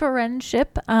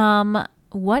friendship.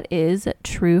 What is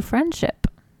true friendship?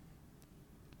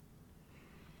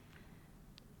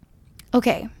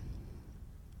 Okay.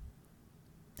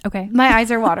 My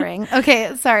eyes are watering.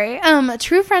 Okay, sorry.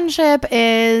 True friendship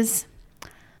is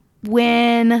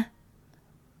when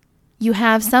you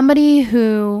have somebody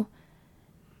who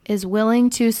is willing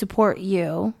to support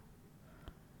you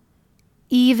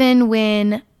even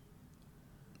when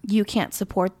you can't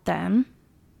support them.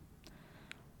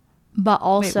 But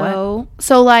also,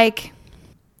 so like,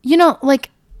 like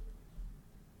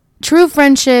true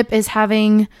friendship is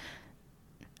having,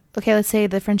 okay, let's say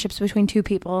the friendship's between two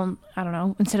people, I don't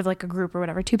know, instead of like a group or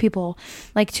whatever, two people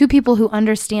who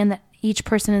understand that each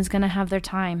person is going to have their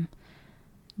time.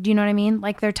 Do you know what I mean?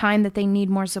 Like their time that they need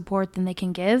more support than they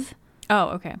can give. Oh,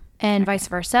 okay. And vice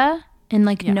versa. And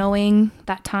like knowing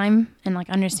that time and like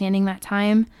understanding that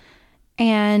time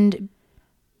and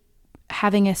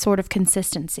having a sort of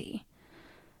consistency.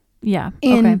 Yeah.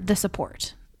 In the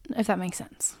support, if that makes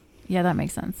sense. Yeah, that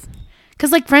makes sense.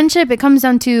 Because like friendship, it comes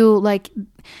down to like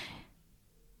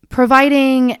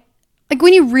providing, like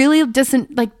when you really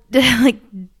dissect,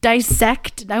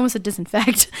 I almost said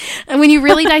disinfect. And when you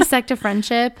really dissect a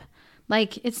friendship,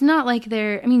 Like, it's not like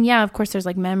they're, I mean, yeah, of course there's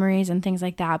like memories and things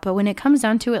like that. But when it comes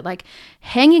down to it, like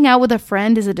hanging out with a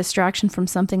friend is a distraction from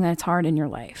something that's hard in your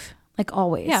life. Like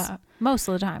always. Yeah. Most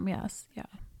of the time. Yes. Yeah.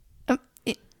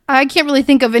 I can't really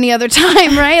think of any other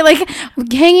time, right? Like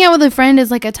hanging out with a friend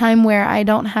is like a time where I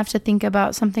don't have to think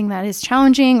about something that is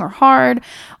challenging or hard,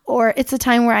 or it's a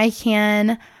time where I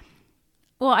can.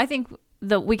 Well, I think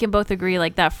that we can both agree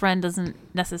like that friend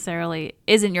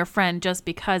isn't your friend just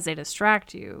because they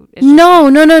distract you. It's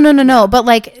No. But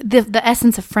like the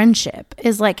essence of friendship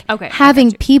is like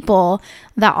having people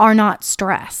that are not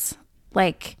stress.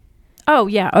 Like, oh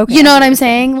yeah. Okay. You know what I'm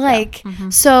saying? Like,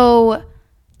 so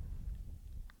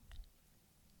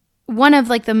one of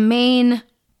like the main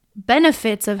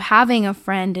benefits of having a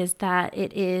friend is that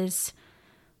it is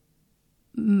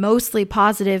mostly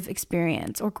positive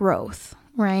experience or growth,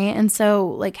 right? And so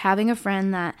like having a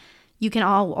friend that you can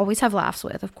always have laughs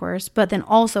with, of course, but then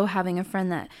also having a friend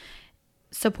that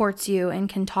supports you and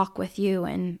can talk with you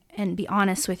and be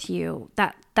honest with you,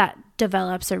 that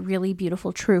develops a really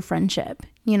beautiful true friendship,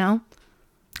 you know?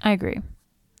 I agree.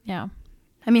 Yeah.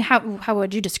 I mean, how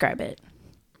would you describe it?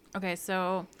 Okay,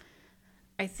 so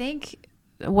I think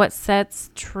what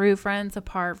sets true friends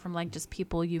apart from like just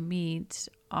people you meet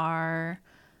are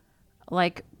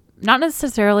like not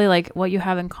necessarily like what you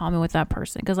have in common with that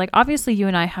person, because like obviously you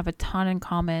and I have a ton in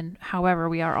common. However,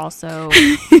 we are also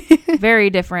very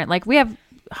different. Like we have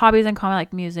hobbies in common,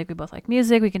 like music. We both like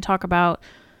music. We can talk about,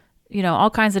 you know,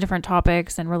 all kinds of different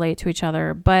topics and relate to each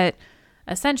other, but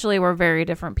essentially we're very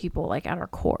different people like at our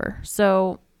core.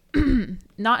 So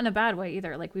not in a bad way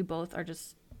either. Like we both are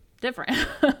just different.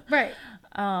 Right.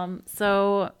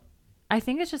 So I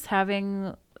think it's just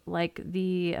having like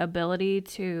the ability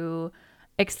to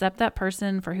accept that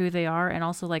person for who they are and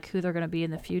also like who they're going to be in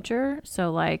the future.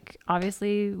 So like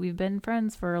obviously we've been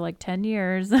friends for like 10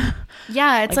 years.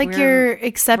 Yeah, it's like you're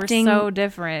accepting we're so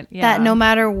different. Yeah. That no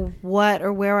matter what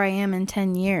or where I am in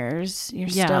 10 years, you're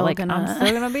still like gonna I'm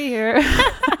still gonna be here.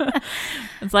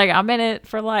 It's like I'm in it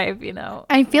for life, you know.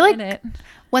 I feel like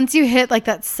once you hit like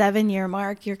that 7-year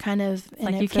mark, you're kind of in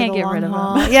like it you for can't the get long rid of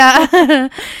haul. them. Yeah.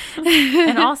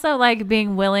 And also like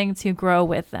being willing to grow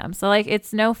with them. So like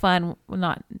it's no fun's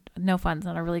not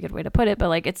a really good way to put it, but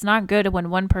like it's not good when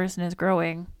one person is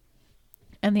growing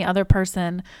and the other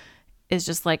person is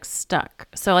just like stuck.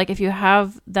 So like if you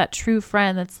have that true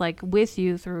friend that's like with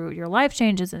you through your life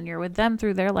changes and you're with them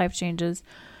through their life changes,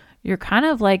 you're kind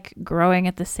of like growing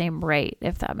at the same rate,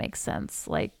 if that makes sense.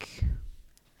 Like,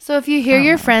 so if you hear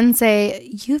your friend say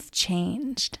you've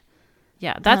changed,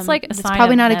 yeah, that's like a sign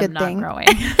probably of not them a good not thing. Growing.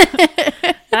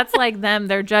 That's like them.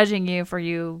 They're judging you for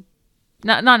you.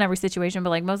 Not in every situation,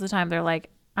 but like most of the time, they're like,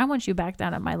 I want you back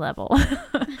down at my level.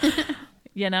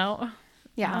 You know.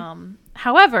 Yeah.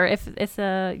 However, if it's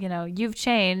you've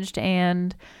changed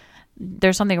and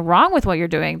there's something wrong with what you're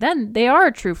doing, then they are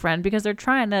a true friend because they're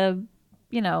trying to,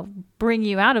 you know, bring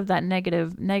you out of that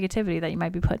negativity that you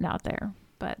might be putting out there.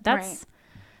 But that's,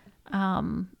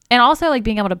 and also like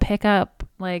being able to pick up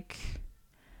like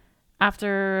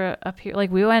after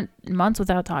like we went months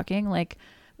without talking, like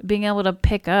being able to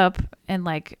pick up and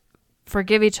like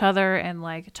forgive each other and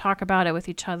like talk about it with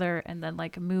each other and then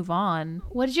like move on.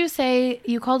 What did you say?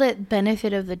 You called it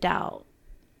benefit of the doubt.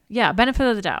 Yeah, benefit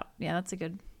of the doubt. Yeah, that's a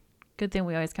good thing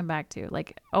we always come back to.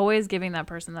 Like always giving that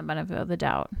person the benefit of the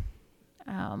doubt.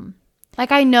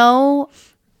 Like I know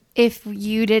if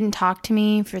you didn't talk to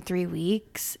me for 3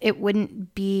 weeks, it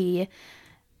wouldn't be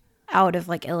out of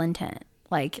like ill intent.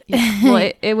 Like,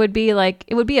 well, it would be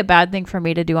a bad thing for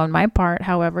me to do on my part.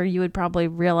 However, you would probably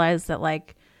realize that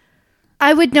like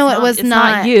I would know it's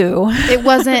not you. It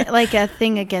wasn't like a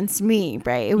thing against me,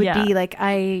 right? It would be like,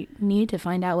 I need to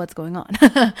find out what's going on.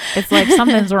 It's like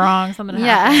something's wrong. Something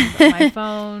happened. My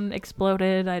phone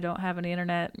exploded. I don't have any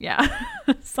internet. Yeah.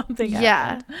 Something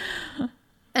happened.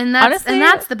 And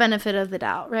that's the benefit of the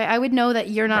doubt, right? I would know that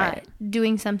you're not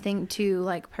doing something to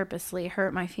like purposely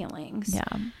hurt my feelings. Yeah.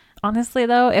 Honestly,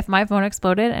 though, if my phone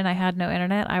exploded and I had no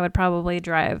internet, I would probably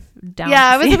drive down. Yeah,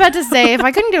 I was about to say, if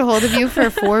I couldn't get a hold of you for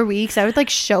 4 weeks, I would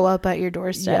like show up at your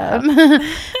doorstep. Yeah.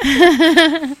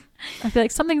 I'd be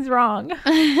like, something's wrong.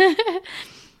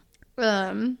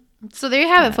 So there you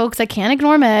have it, folks. I can't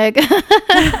ignore Meg. With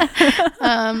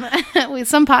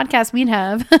some podcasts we'd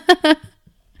have.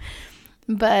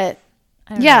 But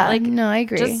yeah, like, no, I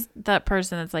agree. Just that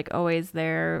person that's like always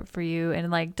there for you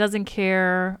and like doesn't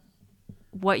care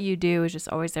what you do, is just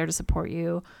always there to support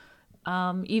you,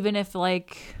 even if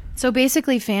like, so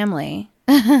basically family.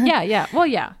 yeah well,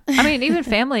 yeah, I mean, even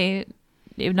family,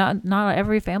 not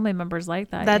every family member's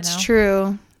like that. That's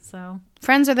true. So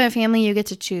friends are the family you get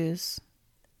to choose.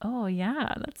 Oh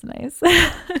yeah, that's nice.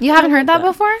 You haven't heard that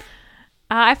before?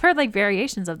 I've heard like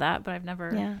variations of that, but I've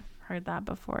never Yeah. heard that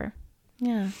before.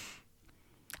 Yeah.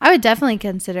 I would definitely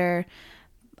consider,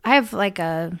 I have like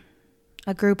a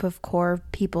group of core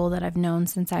people that I've known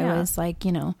since I was like,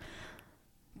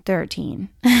 13.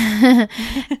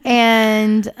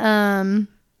 And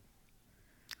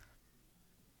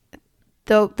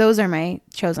those are my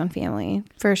chosen family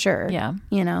for sure. Yeah.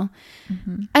 And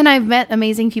I've met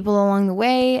amazing people along the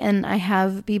way, and I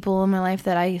have people in my life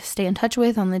that I stay in touch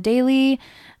with on the daily,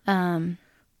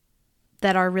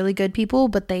 that are really good people,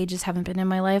 but they just haven't been in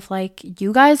my life like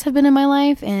you guys have been in my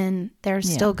life, and they're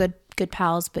still good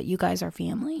pals, but you guys are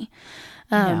family.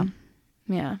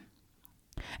 Yeah.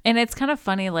 And it's kind of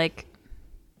funny, like,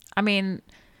 I mean,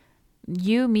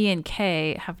 you, me, and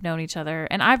Kay have known each other,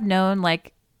 and I've known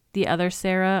like the other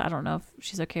Sarah. I don't know if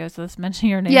she's okay with us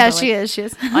mentioning her name. Yeah, but, she is. She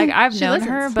is. Like, I've She known listens.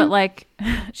 her, but like,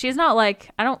 she's not like,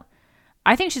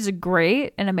 I think she's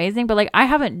great and amazing, but like, I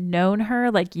haven't known her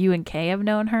like you and Kay have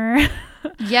known her.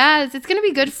 Yeah, it's gonna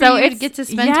be good for So you to it's- get to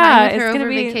spend yeah, time with it's her gonna over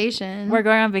be- vacation. We're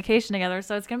going on vacation together,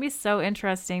 so it's gonna be so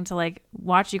interesting to like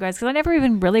watch you guys, because I never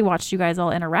even really watched you guys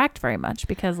all interact very much,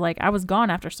 because like I was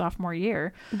gone after sophomore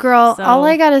year. Girl, So- all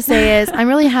I gotta say is I'm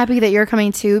really happy that you're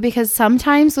coming too, because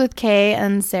sometimes with Kay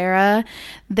and Sarah,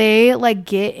 they like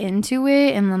get into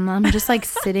it, and then I'm just like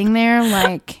sitting there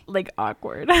like Like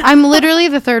awkward. I'm literally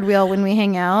the third wheel when we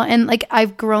hang out, and like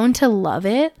I've grown to love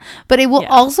it, but it will Yeah.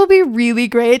 also be really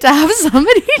great to have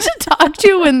somebody to talk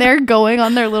to when they're going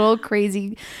on their little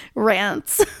crazy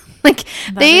rants. Like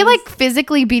they is- like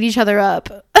physically beat each other up.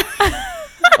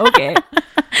 Okay.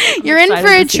 You're in excited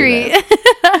for a to see treat.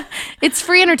 It's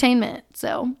free entertainment,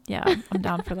 so Yeah, I'm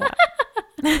down for that.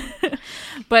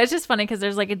 But it's just funny because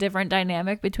there's like a different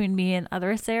dynamic between me and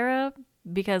other Sarah,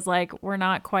 because like we're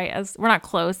not close.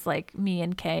 Like me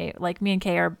and Kay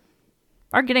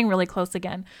are getting really close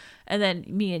again, and then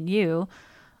me and you,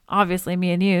 obviously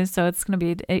me and you. So it's gonna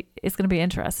be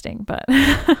interesting, but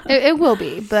it will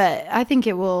be. But I think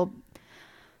it will.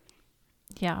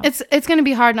 yeah. It's going to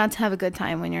be hard not to have a good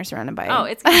time when you're surrounded by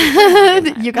It's gonna be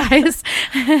a good time. you guys.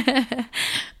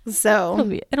 So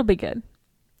it'll be good.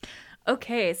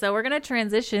 Okay, so we're gonna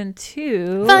transition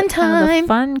to Fun the time.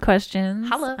 fun questions.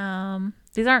 Holla.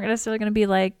 These aren't necessarily gonna be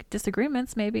like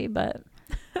disagreements, maybe, but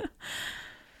do you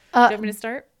want me to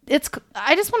start?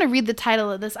 I just want to read the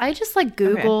title of this. I just like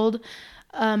Googled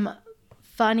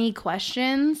funny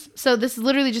questions. So this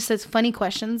literally just says funny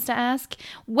questions to ask.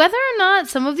 Whether or not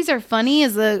some of these are funny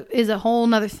is a whole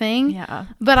nother thing. Yeah.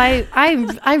 But I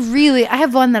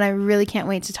have one that I really can't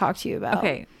wait to talk to you about.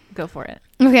 Okay, go for it.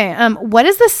 Okay. What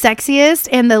is the sexiest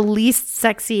and the least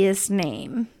sexiest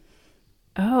name?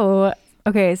 Oh,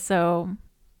 okay. So,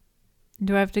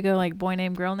 do I have to go like boy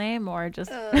name, girl name, or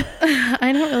just?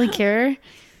 I don't really care.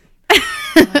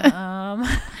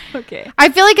 Okay. I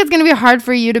feel like it's gonna be hard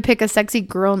for you to pick a sexy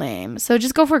girl name, so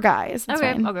just go for guys. That's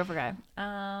Okay, fine. I'll go for guy.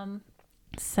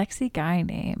 Sexy guy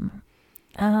name.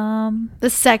 The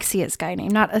sexiest guy name,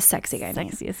 not a sexy guy name.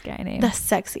 Sexiest guy name. The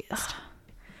sexiest.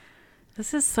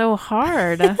 This is so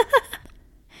hard.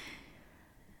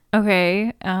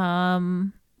 Okay.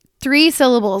 3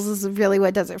 syllables is really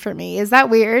what does it for me. Is that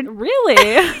weird? Really?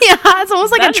 Yeah, it's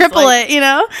almost like That a is triplet, you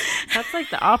know? That's like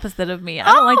the opposite of me. I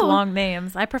don't like Oh. long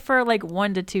names. I prefer like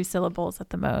 1 to 2 syllables at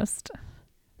the most.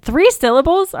 3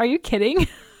 syllables? Are you kidding?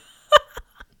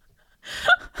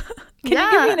 Can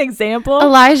you give me an example?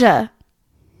 Elijah.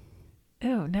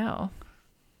 Oh, no.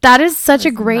 That is such a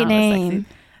That's great not name.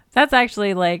 sexy- That's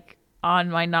actually like on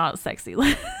my not sexy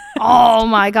list. Oh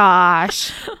my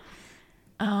gosh.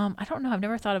 I don't know. I've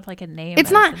never thought of like a name.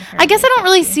 It's that is not, I inherently guess I don't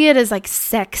really sexy. see it as like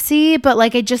sexy, but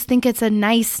like I just think it's a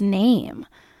nice name.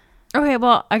 Okay,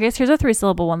 well, I guess here's a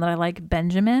 3-syllable one that I like.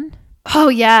 Benjamin. Oh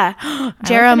yeah. the name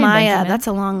Jeremiah. Benjamin. That's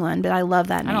a long one, but I love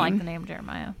that name. I don't like the name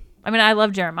Jeremiah. I mean, I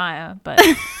love Jeremiah, but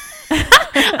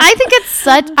I think it's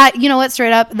such, you know what,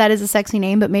 straight up, that is a sexy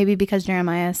name, but maybe because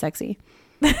Jeremiah is sexy.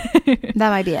 That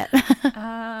might be it.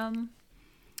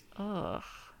 ugh.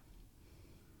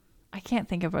 I can't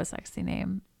think of a sexy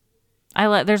name.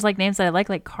 There's like names that I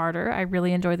like Carter. I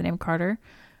really enjoy the name Carter.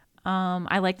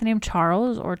 I like the name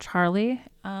Charles or Charlie.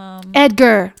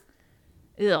 Edgar.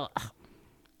 Ugh.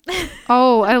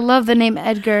 Oh, I love the name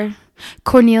Edgar.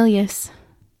 Cornelius.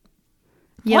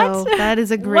 Yo, What? that is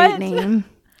a great What? name.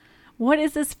 What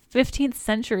is this 15th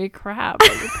century crap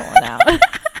that you're pulling out?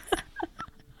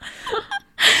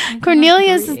 I do not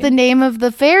Cornelius is agree. the name of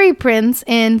the fairy prince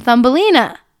in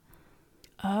Thumbelina.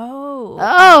 Oh,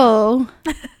 Oh.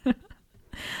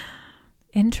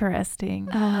 interesting.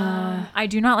 I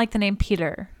do not like the name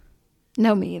Peter.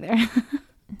 No, me either.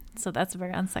 So that's a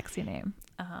very unsexy name.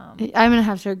 I'm gonna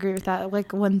have to agree with that, like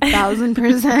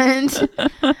 1000%.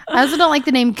 I also don't like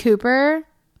the name Cooper.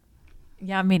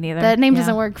 Yeah, me neither. That name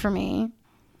doesn't work for me.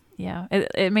 Yeah,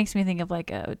 it makes me think of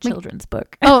like a children's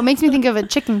book. Oh, it makes me think of a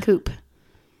chicken coop.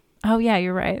 Oh yeah,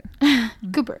 you're right.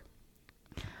 Cooper.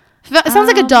 It sounds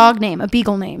like a dog name, a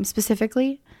beagle name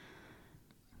specifically.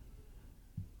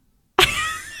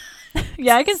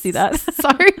 Yeah, I can see that.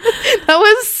 Sorry, that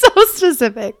was so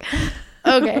specific.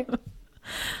 Okay.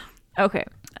 Okay.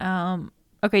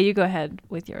 Okay, you go ahead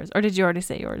with yours. Or did you already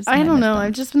say yours? I don't know.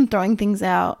 I've just been throwing things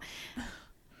out.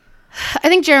 I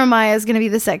think Jeremiah is going to be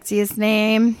the sexiest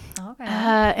name. Okay.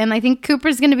 And I think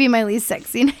Cooper's going to be my least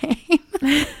sexy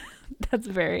name. That's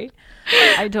very...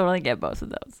 I totally get both of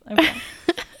those. Okay.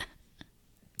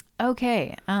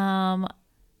 Okay.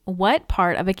 What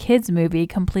part of a kid's movie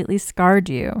completely scarred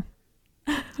you?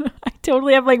 I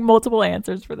totally have like multiple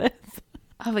answers for this.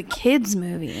 Of a kid's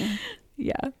movie?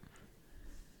 Yeah.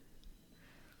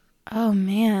 Oh,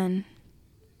 man.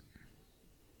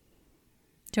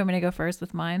 Do you want me to go first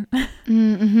with mine?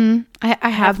 Mm-hmm. I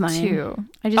have mine. Two.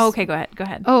 Okay, go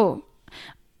ahead. Oh.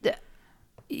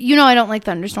 You know I don't like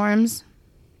thunderstorms.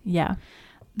 Yeah.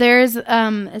 There's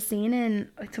a scene in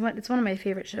it's one of my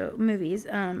favorite movies,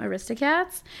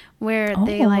 Aristocats, where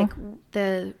they like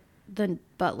the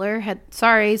butler had,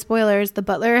 sorry, spoilers, the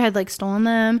butler had like stolen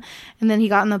them, and then he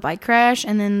got in the bike crash,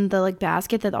 and then the like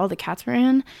basket that all the cats were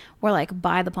in were like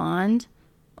by the pond.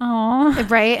 Oh.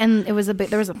 Right, and there was a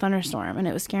thunderstorm, and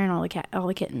it was scaring all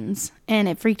the kittens, and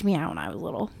it freaked me out when I was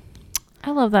little.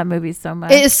 I love that movie so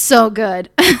much. It is so good.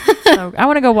 So, I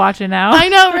want to go watch it now. I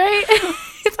know, right?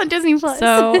 It's on Disney Plus.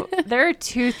 So there are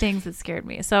two things that scared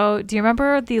me. So do you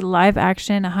remember the live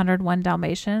action 101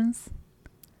 Dalmatians?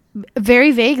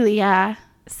 Very vaguely, yeah.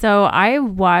 So I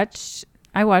watched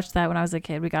that when I was a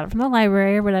kid. We got it from the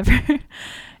library or whatever.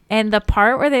 And the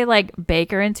part where they like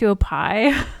bake her into a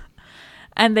pie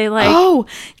and they like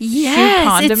shoot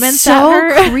condiments it's so at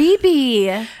her. Creepy.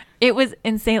 It was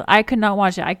insane. I could not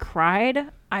watch it. I cried.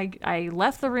 I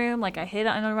left the room, like I hid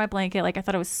under my blanket, like I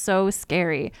thought it was so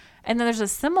scary. And then there's a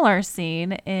similar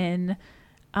scene in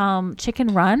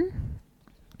Chicken Run.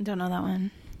 Don't know that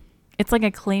one. It's like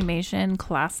a claymation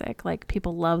classic. Like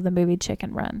people love the movie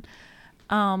Chicken Run.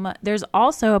 There's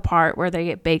also a part where they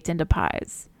get baked into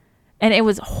pies. And it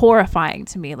was horrifying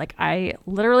to me. Like I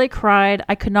literally cried.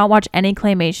 I could not watch any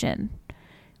claymation.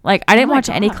 Like I didn't watch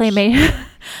any claymation.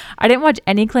 I didn't watch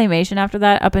any claymation after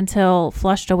that up until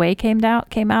Flushed Away came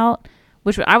out,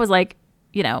 which I was like,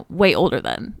 way older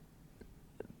then.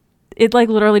 It like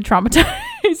literally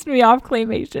traumatized me off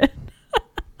claymation.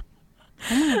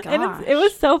 Oh my gosh. And it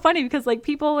was so funny because like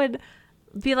people would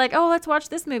be like, oh, let's watch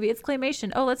this movie. It's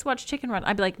claymation. Oh, let's watch Chicken Run.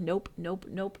 I'd be like, nope.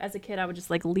 As a kid, I would just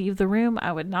like leave the room.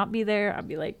 I would not be there. I'd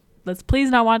be like, let's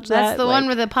please not watch that. That's the one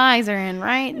where the pies are in,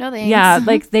 right? No thanks. Yeah,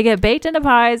 like they get baked into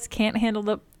pies, can't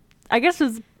handle I guess it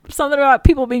was something about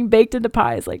people being baked into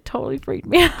pies, like totally freaked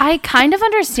me out. I kind of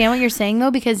understand what you're saying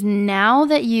though, because now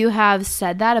that you have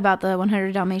said that about the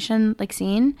 100 Dalmatian like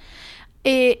scene,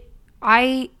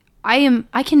 I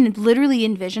can literally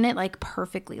envision it like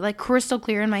perfectly, like crystal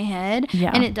clear in my head.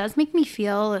 Yeah. And it does make me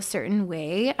feel a certain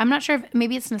way. I'm not sure if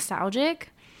maybe it's nostalgic,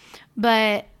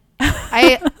 but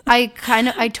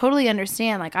I totally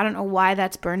understand. Like, I don't know why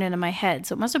that's burned into my head.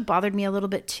 So it must have bothered me a little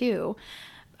bit too.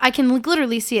 I can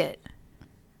literally see it.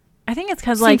 I think it's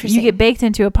because like you get baked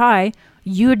into a pie,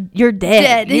 you're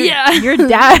dead.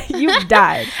 You've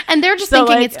died. And they're just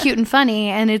thinking like, it's cute and funny,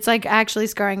 and it's like actually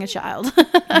scarring a child.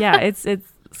 Yeah, it's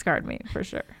scarred me for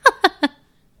sure.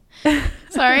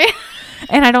 Sorry.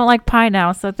 And I don't like pie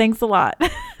now, so thanks a lot.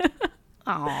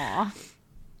 Aw.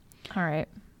 All right.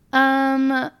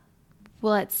 Well,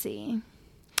 let's see.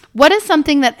 What is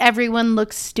something that everyone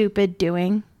looks stupid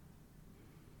doing?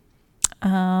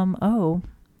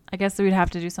 I guess we'd have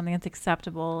to do something that's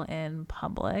acceptable in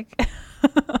public.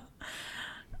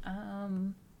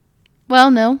 Well,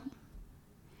 no.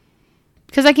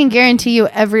 Because I can guarantee you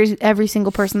every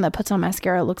single person that puts on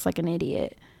mascara looks like an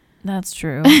idiot. That's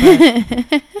true.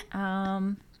 But,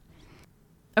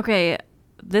 okay,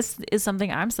 this is something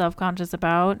I'm self-conscious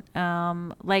about.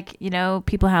 Like,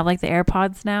 people have like the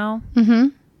AirPods now. Mm-hmm.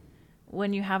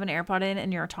 When you have an AirPod in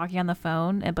and you're talking on the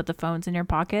phone, but the phone's in your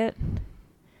pocket,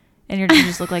 and you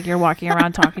just look like you're walking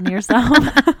around talking to yourself.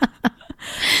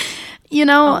 A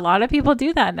lot of people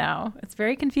do that now. It's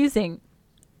very confusing.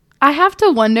 I have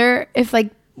to wonder if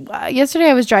like yesterday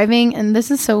I was driving, and this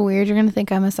is so weird. You're going to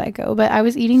think I'm a psycho, but I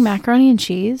was eating macaroni and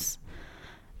cheese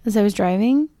as I was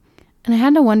driving. And I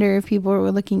had to wonder if people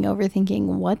were looking over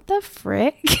thinking, what the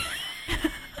frick?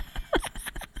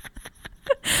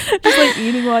 Just like like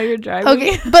eating while you're driving.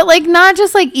 Okay, but like not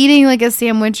just like eating like a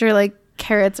sandwich or like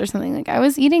carrots or something. Like I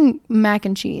was eating mac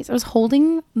and cheese. I was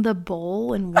holding the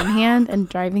bowl in one hand and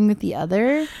driving with the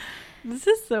other. This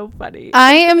is so funny.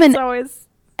 I am It's an always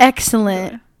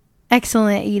excellent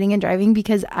at eating and driving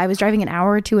because I was driving an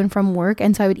hour to and from work,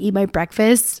 and so I would eat my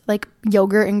breakfast like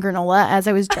yogurt and granola as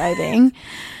I was driving.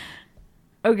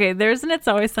 okay. There's an It's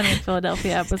Always Sunny in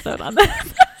Philadelphia episode on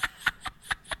this,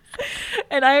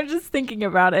 and I'm just thinking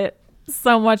about it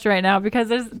so much right now because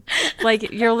there's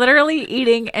like you're literally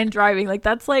eating and driving. Like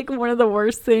that's like one of the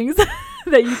worst things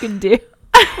that you can do.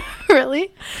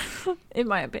 Really? In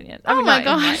my opinion. Oh my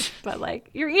not in gosh. but like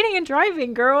you're eating and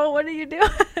driving, girl. What are you doing?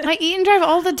 I eat and drive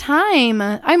all the time.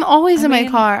 I'm always in my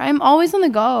car. I'm always on the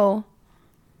go.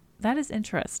 That is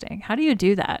interesting. How do you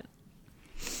do that?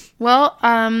 Well,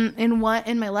 in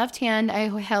my left hand, I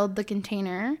held the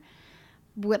container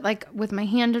with my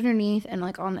hand underneath and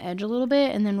like on the edge a little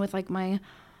bit, and then with like my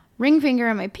ring finger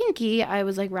and my pinky, I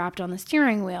was like wrapped on the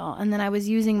steering wheel, and then I was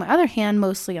using my other hand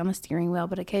mostly on the steering wheel,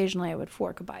 but occasionally I would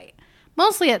fork a bite,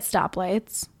 mostly at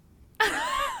stoplights.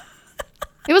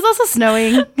 It was also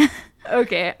snowing.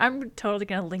 Okay, I'm totally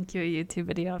gonna link you a YouTube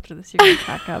video after this. You're gonna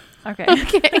crack up. Okay.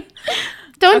 Okay.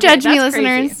 Don't judge me, that's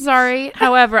listeners. crazy. Sorry.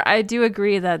 However, I do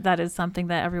agree that that is something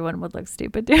that everyone would look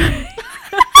stupid doing.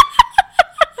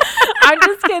 I'm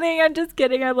just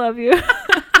kidding. I love you.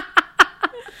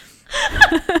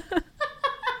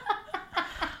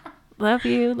 Love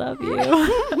you.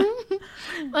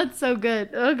 That's so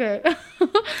good. Okay.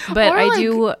 But Or, I like,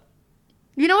 do.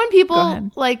 You know when Go people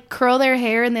ahead. like curl their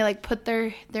hair and they like put their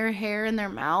hair in their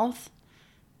mouth?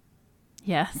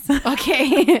 Yes.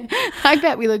 Okay. I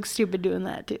bet we look stupid doing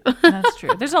that too. That's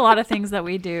true. There's a lot of things that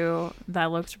we do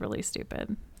that looks really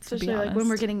stupid. Especially to be like when honest.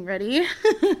 we're getting ready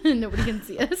and nobody can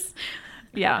see us.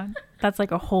 Yeah, that's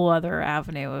like a whole other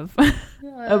avenue of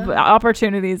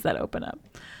opportunities that open up.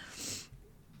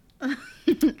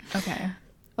 Okay.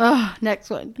 Oh, next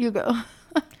one. You go.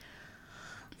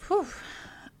 Whew.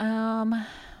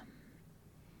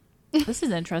 This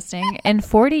is interesting. In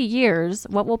 40 years,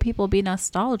 what will people be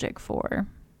nostalgic for?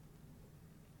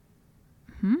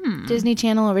 Disney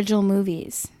Channel original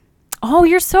movies. Oh,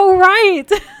 you're so right.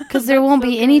 Because there won't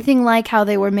be anything like how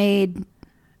they were made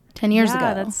 10 years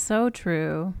ago. That's so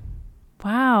true.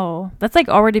 Wow. That's like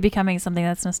already becoming something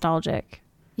that's nostalgic.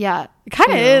 Yeah. It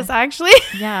kind of True. is, actually.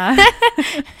 Yeah.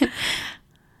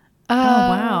 Oh,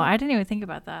 wow. I didn't even think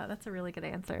about that. That's a really good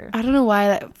answer. I don't know why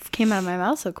that came out of my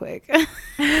mouth so quick.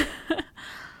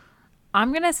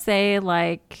 I'm going to say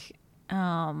like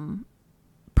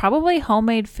probably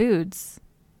homemade foods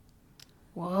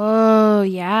Whoa,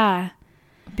 yeah.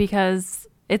 because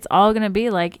it's all going to be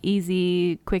like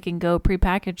easy, quick and go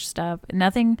prepackaged stuff.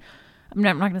 Nothing, I'm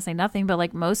not going to say nothing, but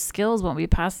like most skills won't be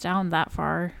passed down that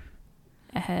far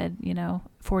ahead,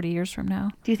 40 years from now.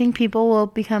 Do you think people will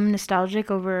become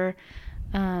nostalgic over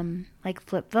like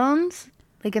flip phones?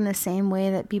 Like in the same way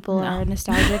that people No. are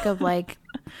nostalgic of like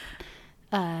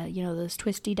those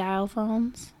twisty dial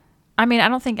phones? I mean, I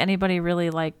don't think anybody really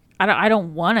like, I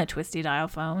don't want a twisty dial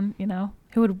phone,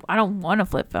 I don't want a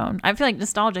flip phone. I feel like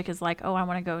nostalgic is like, oh, I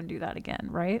want to go and do that again,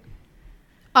 right?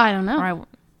 I don't know. Or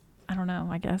I don't know,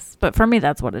 I guess. But for me,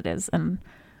 that's what it is. And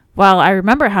while I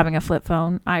remember having a flip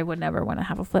phone, I would never want to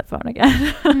have a flip phone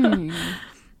again.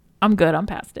 I'm good. I'm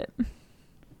past it.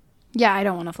 Yeah, I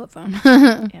don't want a flip phone.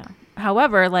 Yeah.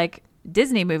 However, like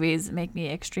Disney movies make me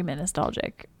extremely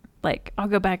nostalgic. Like I'll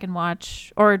go back and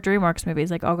watch, or DreamWorks movies.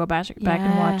 Like I'll go back and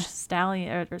Yeah. watch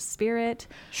Stallion or Spirit,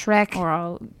 Shrek. or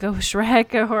I'll go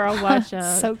Shrek, or I'll watch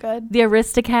So good. the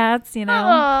Aristocats.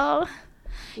 Oh.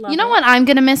 Love You know it. what I'm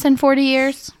going to miss in 40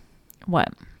 years? What?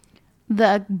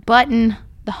 The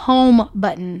home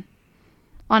button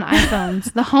on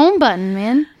iPhones. The home button,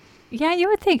 man. Yeah, you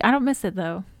would think. I don't miss it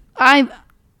though.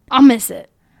 I'll miss it.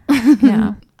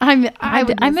 Yeah.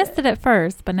 I missed it at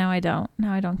first, but now I don't.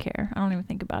 Now I don't care. I don't even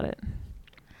think about it.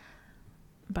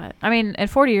 But I mean,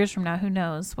 at 40 years from now, who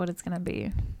knows what it's gonna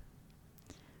be?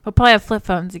 We'll probably have flip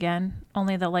phones again.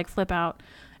 Only they'll like flip out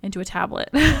into a tablet.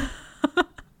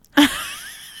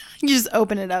 You just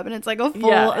open it up and it's like a full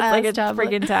Yeah, it's like a tablet.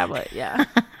 friggin' tablet. Yeah.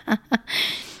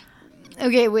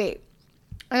 Okay, wait.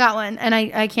 I got one, and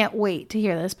I can't wait to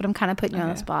hear this, but I'm kind of putting you on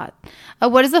the Okay. spot.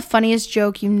 What is the funniest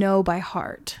joke you know by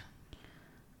heart?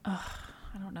 I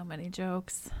don't know many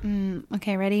jokes.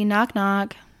 Okay, ready? Knock,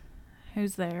 knock.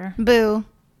 Who's there? Boo.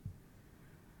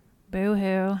 Boo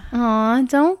hoo. Aw,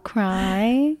 don't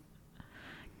cry.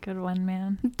 Good one,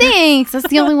 man. Thanks. That's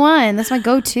the only one. That's my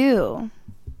go-to.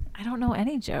 I don't know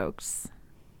any jokes.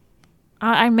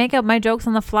 I make up my jokes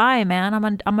on the fly, man.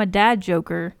 I'm a dad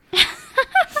joker.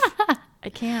 I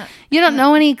can't. You don't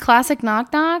know any classic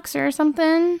knock knocks or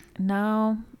something?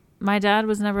 No, my dad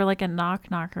was never like a knock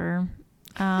knocker.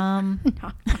 You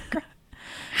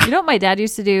know what my dad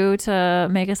used to do to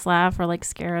make us laugh or like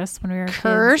scare us when we were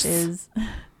Curse? kids is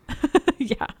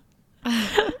yeah.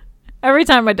 Every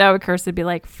time my dad would curse, it'd be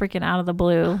like freaking out of the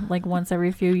blue, like once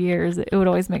every few years. It would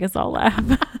always make us all laugh.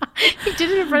 He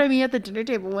did it in front of me at the dinner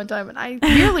table one time, and I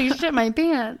nearly shit my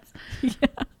pants. Yeah.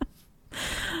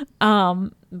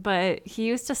 But he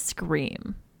used to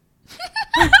scream.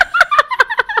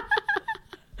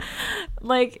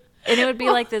 Like, and it would be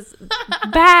like this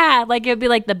bad, like it would be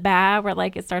like the bad where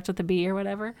like it starts with a B or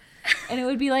whatever. And it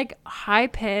would be like high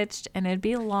pitched and it'd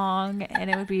be long and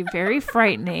it would be very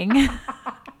frightening.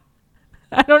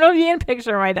 I don't know if you can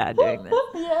picture my dad doing this.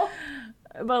 Yeah.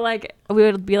 But like we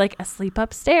would be like asleep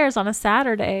upstairs on a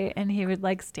Saturday and he would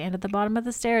like stand at the bottom of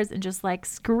the stairs and just like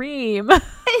scream.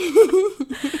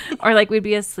 Or like we'd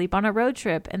be asleep on a road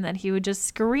trip and then he would just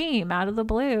scream out of the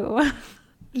blue.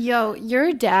 Yo,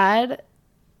 your dad,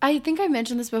 I think I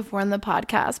mentioned this before in the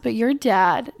podcast, but your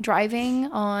dad driving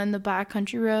on the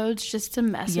backcountry roads just to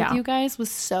mess with you guys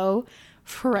was so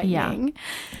frightening.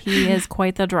 Yeah. He is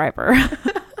quite the driver.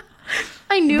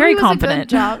 I knew very he was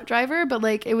confident. a good driver, but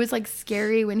like it was like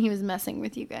scary when he was messing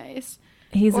with you guys.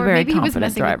 He's Or a very maybe he was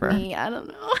confident messing driver. with me. I don't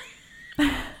know.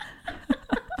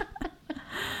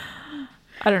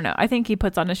 I don't know. I think he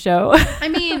puts on a show. I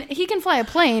mean, he can fly a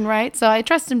plane, right? So I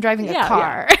trust him driving a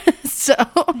car. So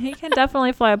He can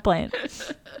definitely fly a plane.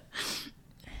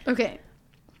 okay.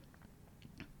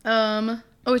 Oh,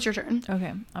 it's your turn.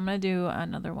 Okay. I'm going to do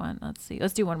another one. Let's see.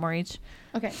 Let's do one more each.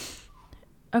 Okay.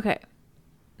 Okay.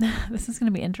 This is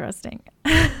going to be interesting.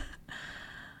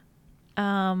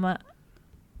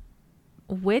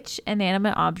 Which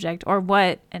inanimate object or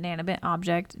what inanimate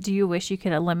object do you wish you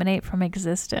could eliminate from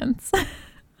existence?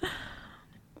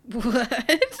 What?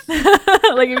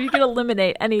 Like if you could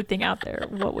eliminate anything out there,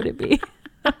 what would it be?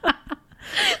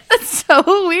 That's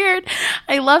so weird.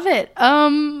 I love it.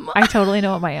 I totally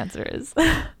know what my answer is.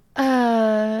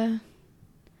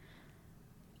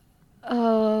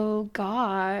 Oh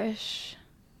gosh.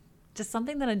 Just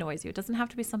something that annoys you. It doesn't have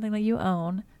to be something that you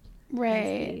own.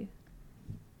 Right.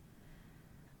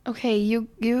 Okay, you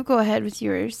go ahead with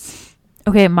yours.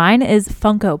 Okay, mine is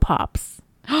Funko Pops.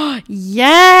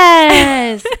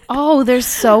 Yes. Oh, they're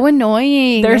so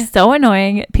annoying. They're so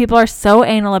annoying. People are so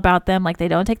anal about them. Like they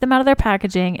don't take them out of their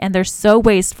packaging and they're so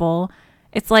wasteful.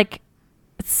 It's like,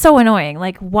 it's so annoying.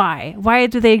 Like why? Why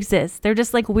do they exist? They're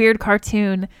just like weird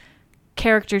cartoon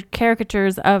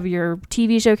caricatures of your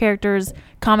TV show characters,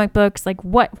 comic books. Like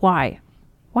what? Why?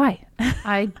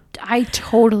 I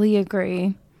totally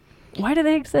agree. Why do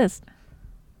they exist?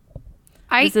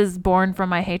 This is born from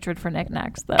my hatred for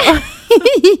knickknacks, though.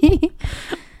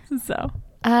 So,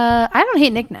 I don't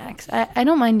hate knickknacks. I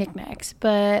don't mind knickknacks,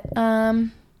 but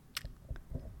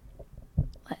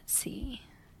let's see.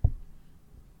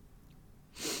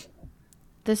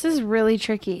 This is really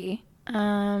tricky.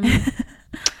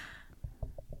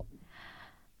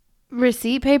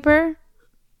 Receipt paper.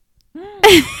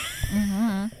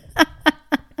 mm-hmm.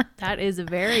 That is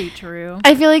very true.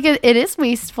 I feel like it is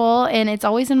wasteful, and it's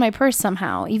always in my purse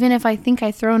somehow. Even if I think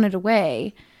I've thrown it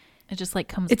away, it just like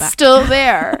comes it's back. still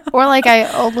there. Or like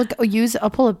I'll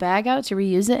pull a bag out to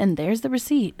reuse it, and there's the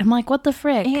receipt. I'm like, what the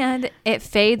frick? And it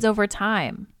fades over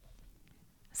time.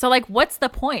 So like, what's the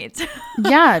point?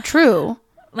 Yeah, true.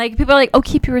 Like people are like, oh,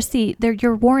 keep your receipt.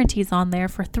 Your warranty's on there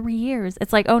for 3 years.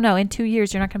 It's like, oh no, in 2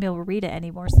 years you're not gonna be able to read it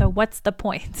anymore. So what's the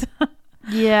point?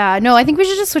 Yeah, no, I think we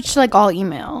should just switch to like all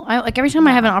email. Like every time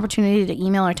I have an opportunity to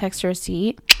email or text a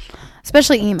receipt,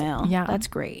 especially email. Yeah, that's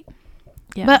great.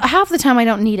 Yeah, but half the time I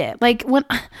don't need it. Like when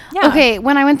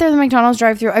I went through the McDonald's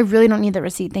drive-thru, I really don't need the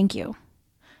receipt. Thank you.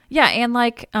 Yeah, and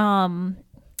like all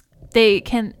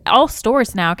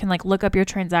stores now can like look up your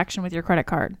transaction with your credit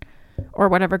card or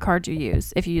whatever card you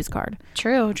use if you use card.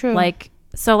 True. Like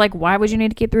so like why would you need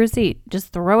to keep the receipt?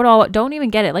 Just throw it all. Don't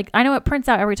even get it. Like I know it prints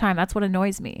out every time. That's what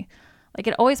annoys me. Like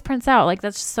it always prints out. Like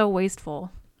that's just so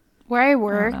wasteful. Where I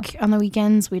work on the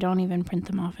weekends, we don't even print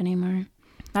them off anymore.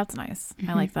 That's nice. Mm-hmm.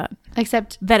 I like that.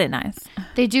 Except very nice.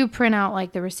 They do print out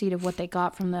like the receipt of what they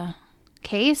got from the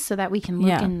case so that we can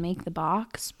look and make the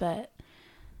box. But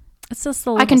it's just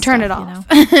a I can turn it off.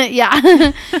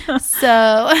 Yeah.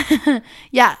 So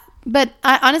yeah. But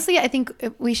honestly, I think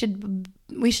we should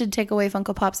take away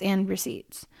Funko Pops and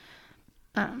receipts.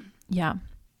 Yeah.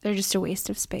 They're just a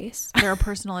waste of space. They're a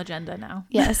personal agenda now.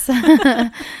 Yes.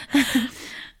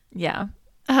 Yeah.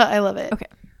 I love it. Okay.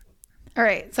 All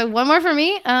right. So one more for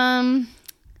me.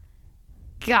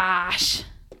 Gosh.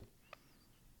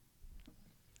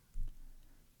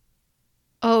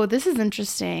 Oh, this is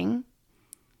interesting.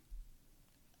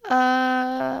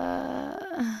 I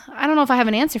don't know if I have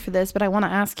an answer for this, but I want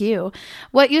to ask you.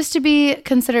 What used to be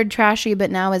considered trashy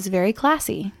but now is very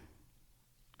classy?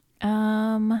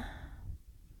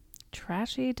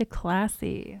 Trashy to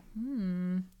classy.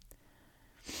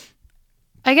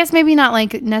 I guess maybe not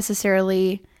like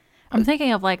necessarily. I'm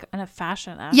thinking of like in a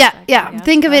fashion aspect. Yeah.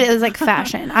 Think of it as like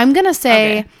fashion. I'm going to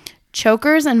say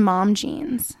chokers and mom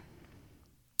jeans.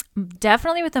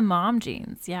 Definitely with the mom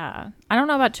jeans. Yeah. I don't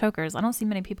know about chokers. I don't see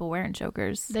many people wearing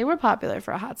chokers. They were popular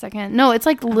for a hot second. No, it's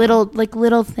like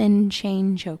little thin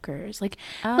chain chokers, like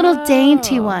little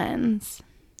dainty ones.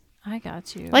 I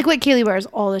got you. Like what Kaylee wears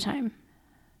all the time.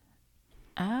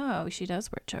 Oh, she does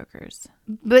wear chokers.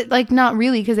 But like not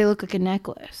really, because they look like a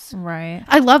necklace. Right.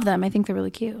 I love them. I think they're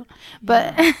really cute.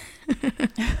 But I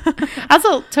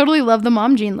also totally love the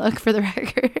mom jean look, for the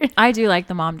record. I do like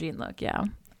the mom jean look, yeah.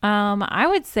 I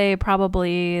would say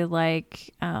probably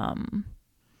like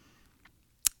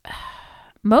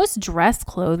most dress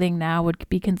clothing now would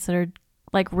be considered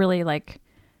like really like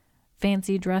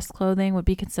fancy dress clothing would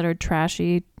be considered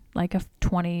trashy like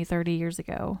 20, 30 years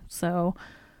ago. So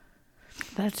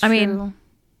that's true.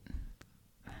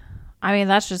 I mean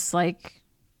that's just like,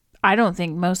 I don't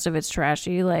think most of it's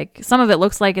trashy. Like some of it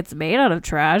looks like it's made out of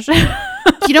trash.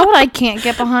 You know what I can't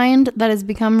get behind that has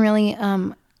become really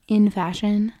in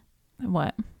fashion?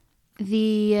 What?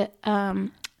 The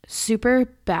super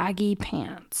baggy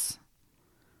pants.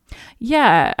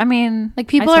 Yeah, I mean, like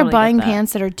people are buying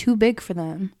pants that are too big for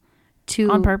them.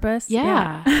 On purpose?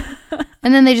 Yeah.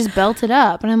 And then they just belt it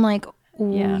up. And I'm like,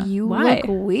 you look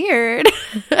weird.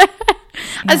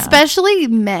 Especially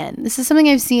men. This is something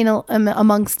I've seen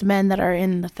amongst men that are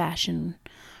in the fashion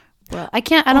world. I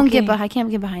can't get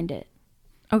behind it.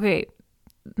 Okay.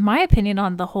 My opinion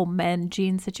on the whole men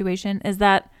jeans situation is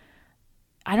that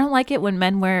I don't like it when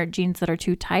men wear jeans that are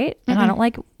too tight, and I don't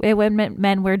like it when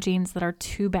men wear jeans that are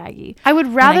too baggy. I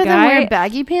would rather them wear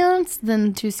baggy pants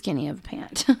than too skinny of a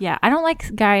pant. Yeah, I don't like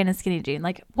a guy in a skinny jean.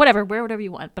 Like, whatever, wear whatever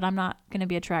you want, but I'm not going to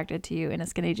be attracted to you in a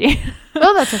skinny jean.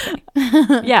 Well, that's okay.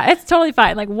 Yeah, it's totally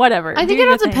fine. Like, whatever. I think it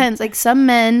all depends. Like, some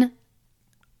men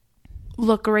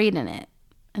look great in it,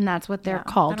 and that's what they're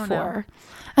called for.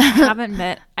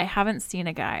 I haven't seen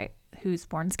a guy who's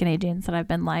worn skinny jeans that I've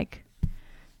been like,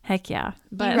 heck yeah,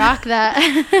 but you rock that.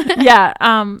 Yeah.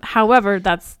 However,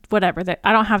 that's whatever.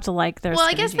 I don't have to like their. Well,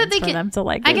 I guess that they can. Them to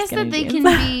like. I guess that they can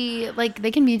be like,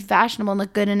 they can be fashionable and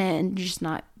look good in it, and just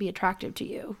not be attractive to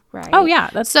you, right? Oh yeah,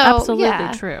 that's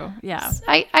absolutely true. Yeah.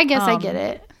 I guess I get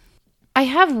it. I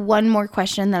have one more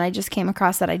question that I just came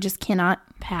across that I just cannot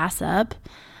pass up.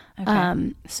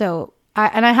 Okay. So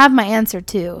I have my answer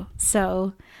too.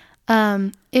 So,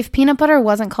 if peanut butter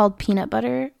wasn't called peanut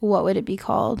butter, what would it be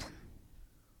called?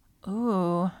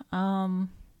 Ooh,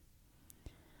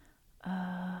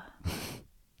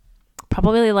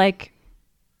 probably like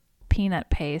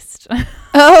peanut paste.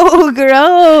 Oh,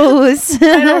 gross!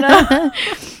 I don't know.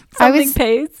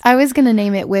 Paste. I was gonna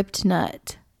name it whipped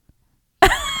nut.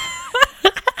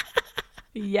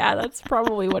 Yeah, that's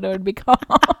probably what it would be called.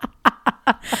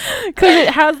 Because it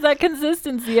has that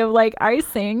consistency of like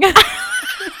icing.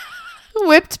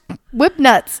 Whipped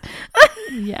nuts.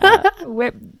 Yeah,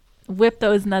 whip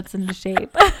those nuts into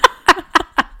shape.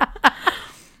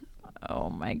 Oh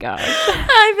my gosh.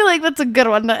 I feel like that's a good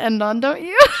one to end on, don't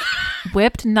you?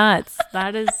 Whipped nuts.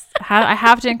 That is I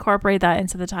have to incorporate that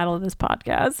into the title of this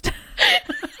podcast.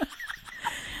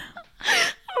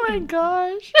 Oh my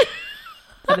gosh.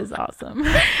 That is awesome.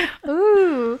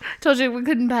 Ooh. Told you we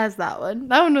couldn't pass that one.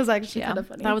 That one was actually kind of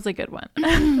funny. That was a good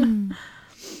one.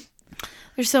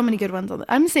 There's so many good ones on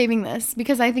I'm saving this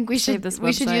because I think we should use this.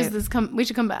 We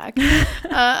should come back.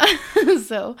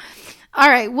 So, all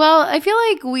right. Well, I feel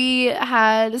like we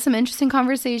had some interesting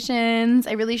conversations.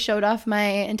 I really showed off my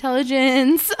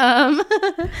intelligence.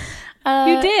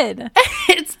 You did.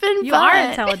 It's been fun. You are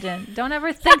intelligent. Don't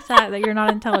ever think that you're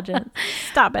not intelligent.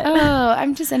 Stop it. Oh,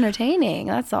 I'm just entertaining.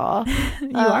 That's all.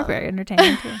 You are very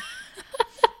entertaining too.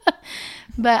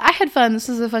 But I had fun. This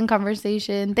was a fun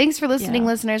conversation. Thanks for listening,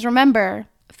 listeners. Remember,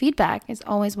 feedback is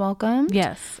always welcome.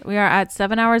 Yes. We are at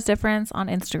 7 Hours Difference on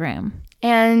Instagram.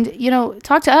 And,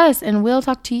 talk to us and we'll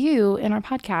talk to you in our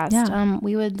podcast. Yeah.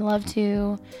 We would love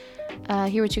to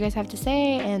hear what you guys have to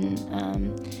say and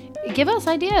give us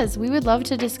ideas. We would love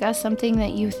to discuss something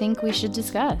that you think we should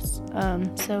discuss.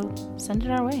 So send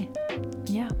it our way.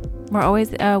 Yeah. We're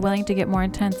always willing to get more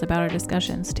intense about our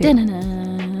discussions too.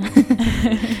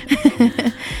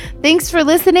 Thanks for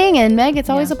listening, and Meg, it's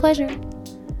always a pleasure.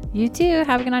 You too.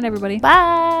 Have a good night, everybody.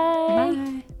 Bye.